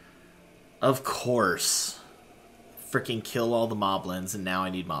 Of course. Freaking kill all the moblins, and now I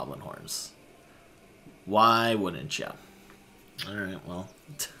need moblin horns. Why wouldn't you? Alright, well.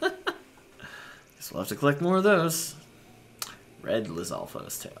 Guess we'll have to collect more of those. Red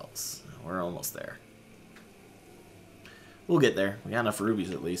Lizalfo's tails. We're almost there. We'll get there. We got enough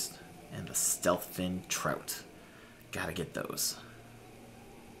rubies at least. And the stealth fin trout. Gotta get those.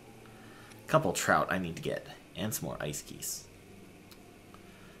 Couple trout I need to get. And some more ice keys.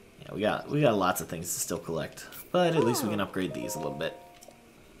 Yeah, we got lots of things to still collect. But at least we can upgrade these a little bit.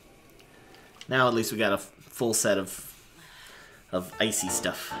 Now at least we got a full set of icy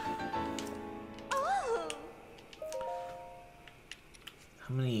stuff. How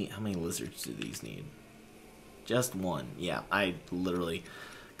many lizards do these need? Just one. Yeah, I literally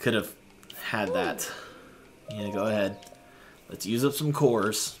could have had that. Yeah, go ahead. Let's use up some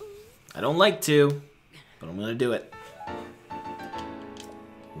cores. I don't like to, but I'm gonna do it.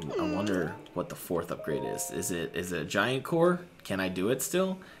 Ooh, I wonder what the fourth upgrade is. Is it a giant core? Can I do it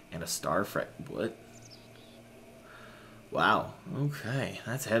still? And a star what? Wow. Okay,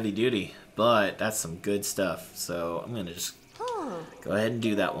 that's heavy duty, but that's some good stuff. So I'm gonna just go ahead and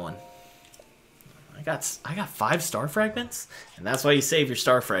do that one. I got 5 star fragments, and that's why you save your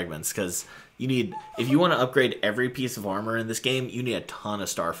star fragments, because you need, if you want to upgrade every piece of armor in this game, you need a ton of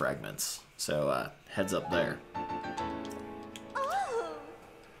star fragments. So heads up there.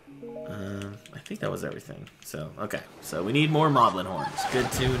 I think that was everything. So okay, so we need more moblin horns. Good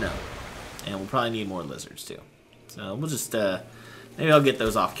to know, and we'll probably need more lizards too. So we'll just maybe I'll get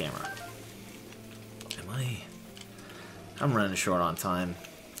those off camera. I'm running short on time.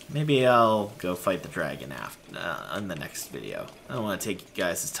 Maybe I'll go fight the dragon after in the next video. I don't want to take you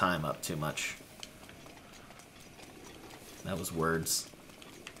guys' time up too much. That was words.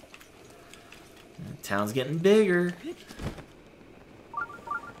 The town's getting bigger.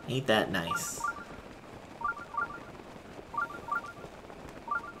 Ain't that nice?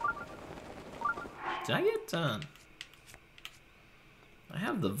 Did I get done? I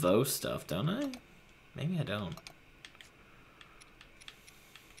have the Vo stuff, don't I? Maybe I don't.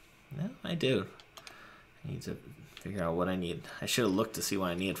 No, I do. I need to figure out what I need. I should have looked to see what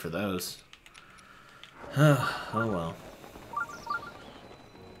I need for those. Oh well.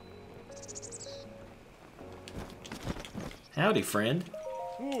 Howdy, friend.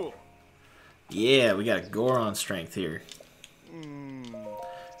 Yeah, we got a Goron strength here.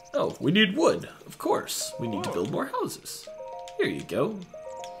 Oh, we need wood. Of course. We need to build more houses. Here you go.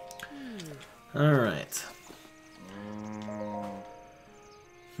 Alright.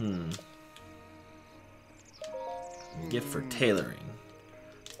 Gift for tailoring.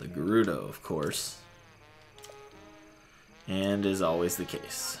 The Gerudo, of course. And is always the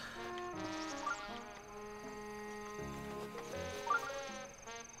case.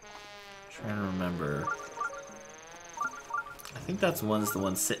 Trying to remember. I think that's the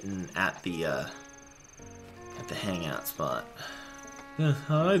one sitting at the hangout spot. Yeah,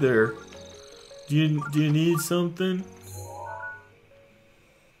 hi there. Do you need something?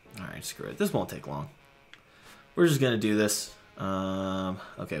 Alright, screw it. This won't take long. We're just gonna do this.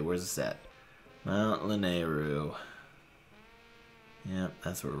 Okay, where's this at? Mount Lanayru. Yep,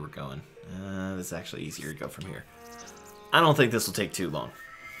 that's where we're going. It's actually easier to go from here. I don't think this will take too long.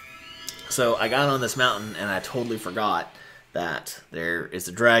 So I got on this mountain and I totally forgot that there is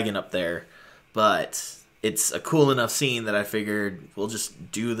a dragon up there, but it's a cool enough scene that I figured we'll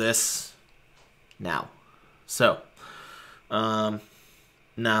just do this now. So,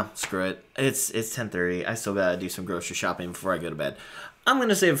 nah, screw it. It's 10:30. I still gotta do some grocery shopping before I go to bed. I'm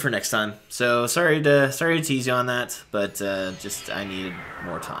gonna save it for next time. So sorry to tease you on that, but just I needed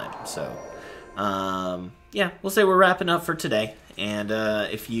more time. So yeah, we'll say we're wrapping up for today. And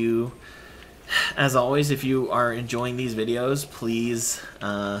if you, as always, if you are enjoying these videos, please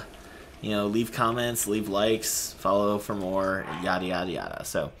leave comments, leave likes, follow for more, yada yada yada.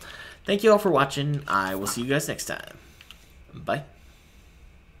 So thank you all for watching. I will see you guys next time. Bye.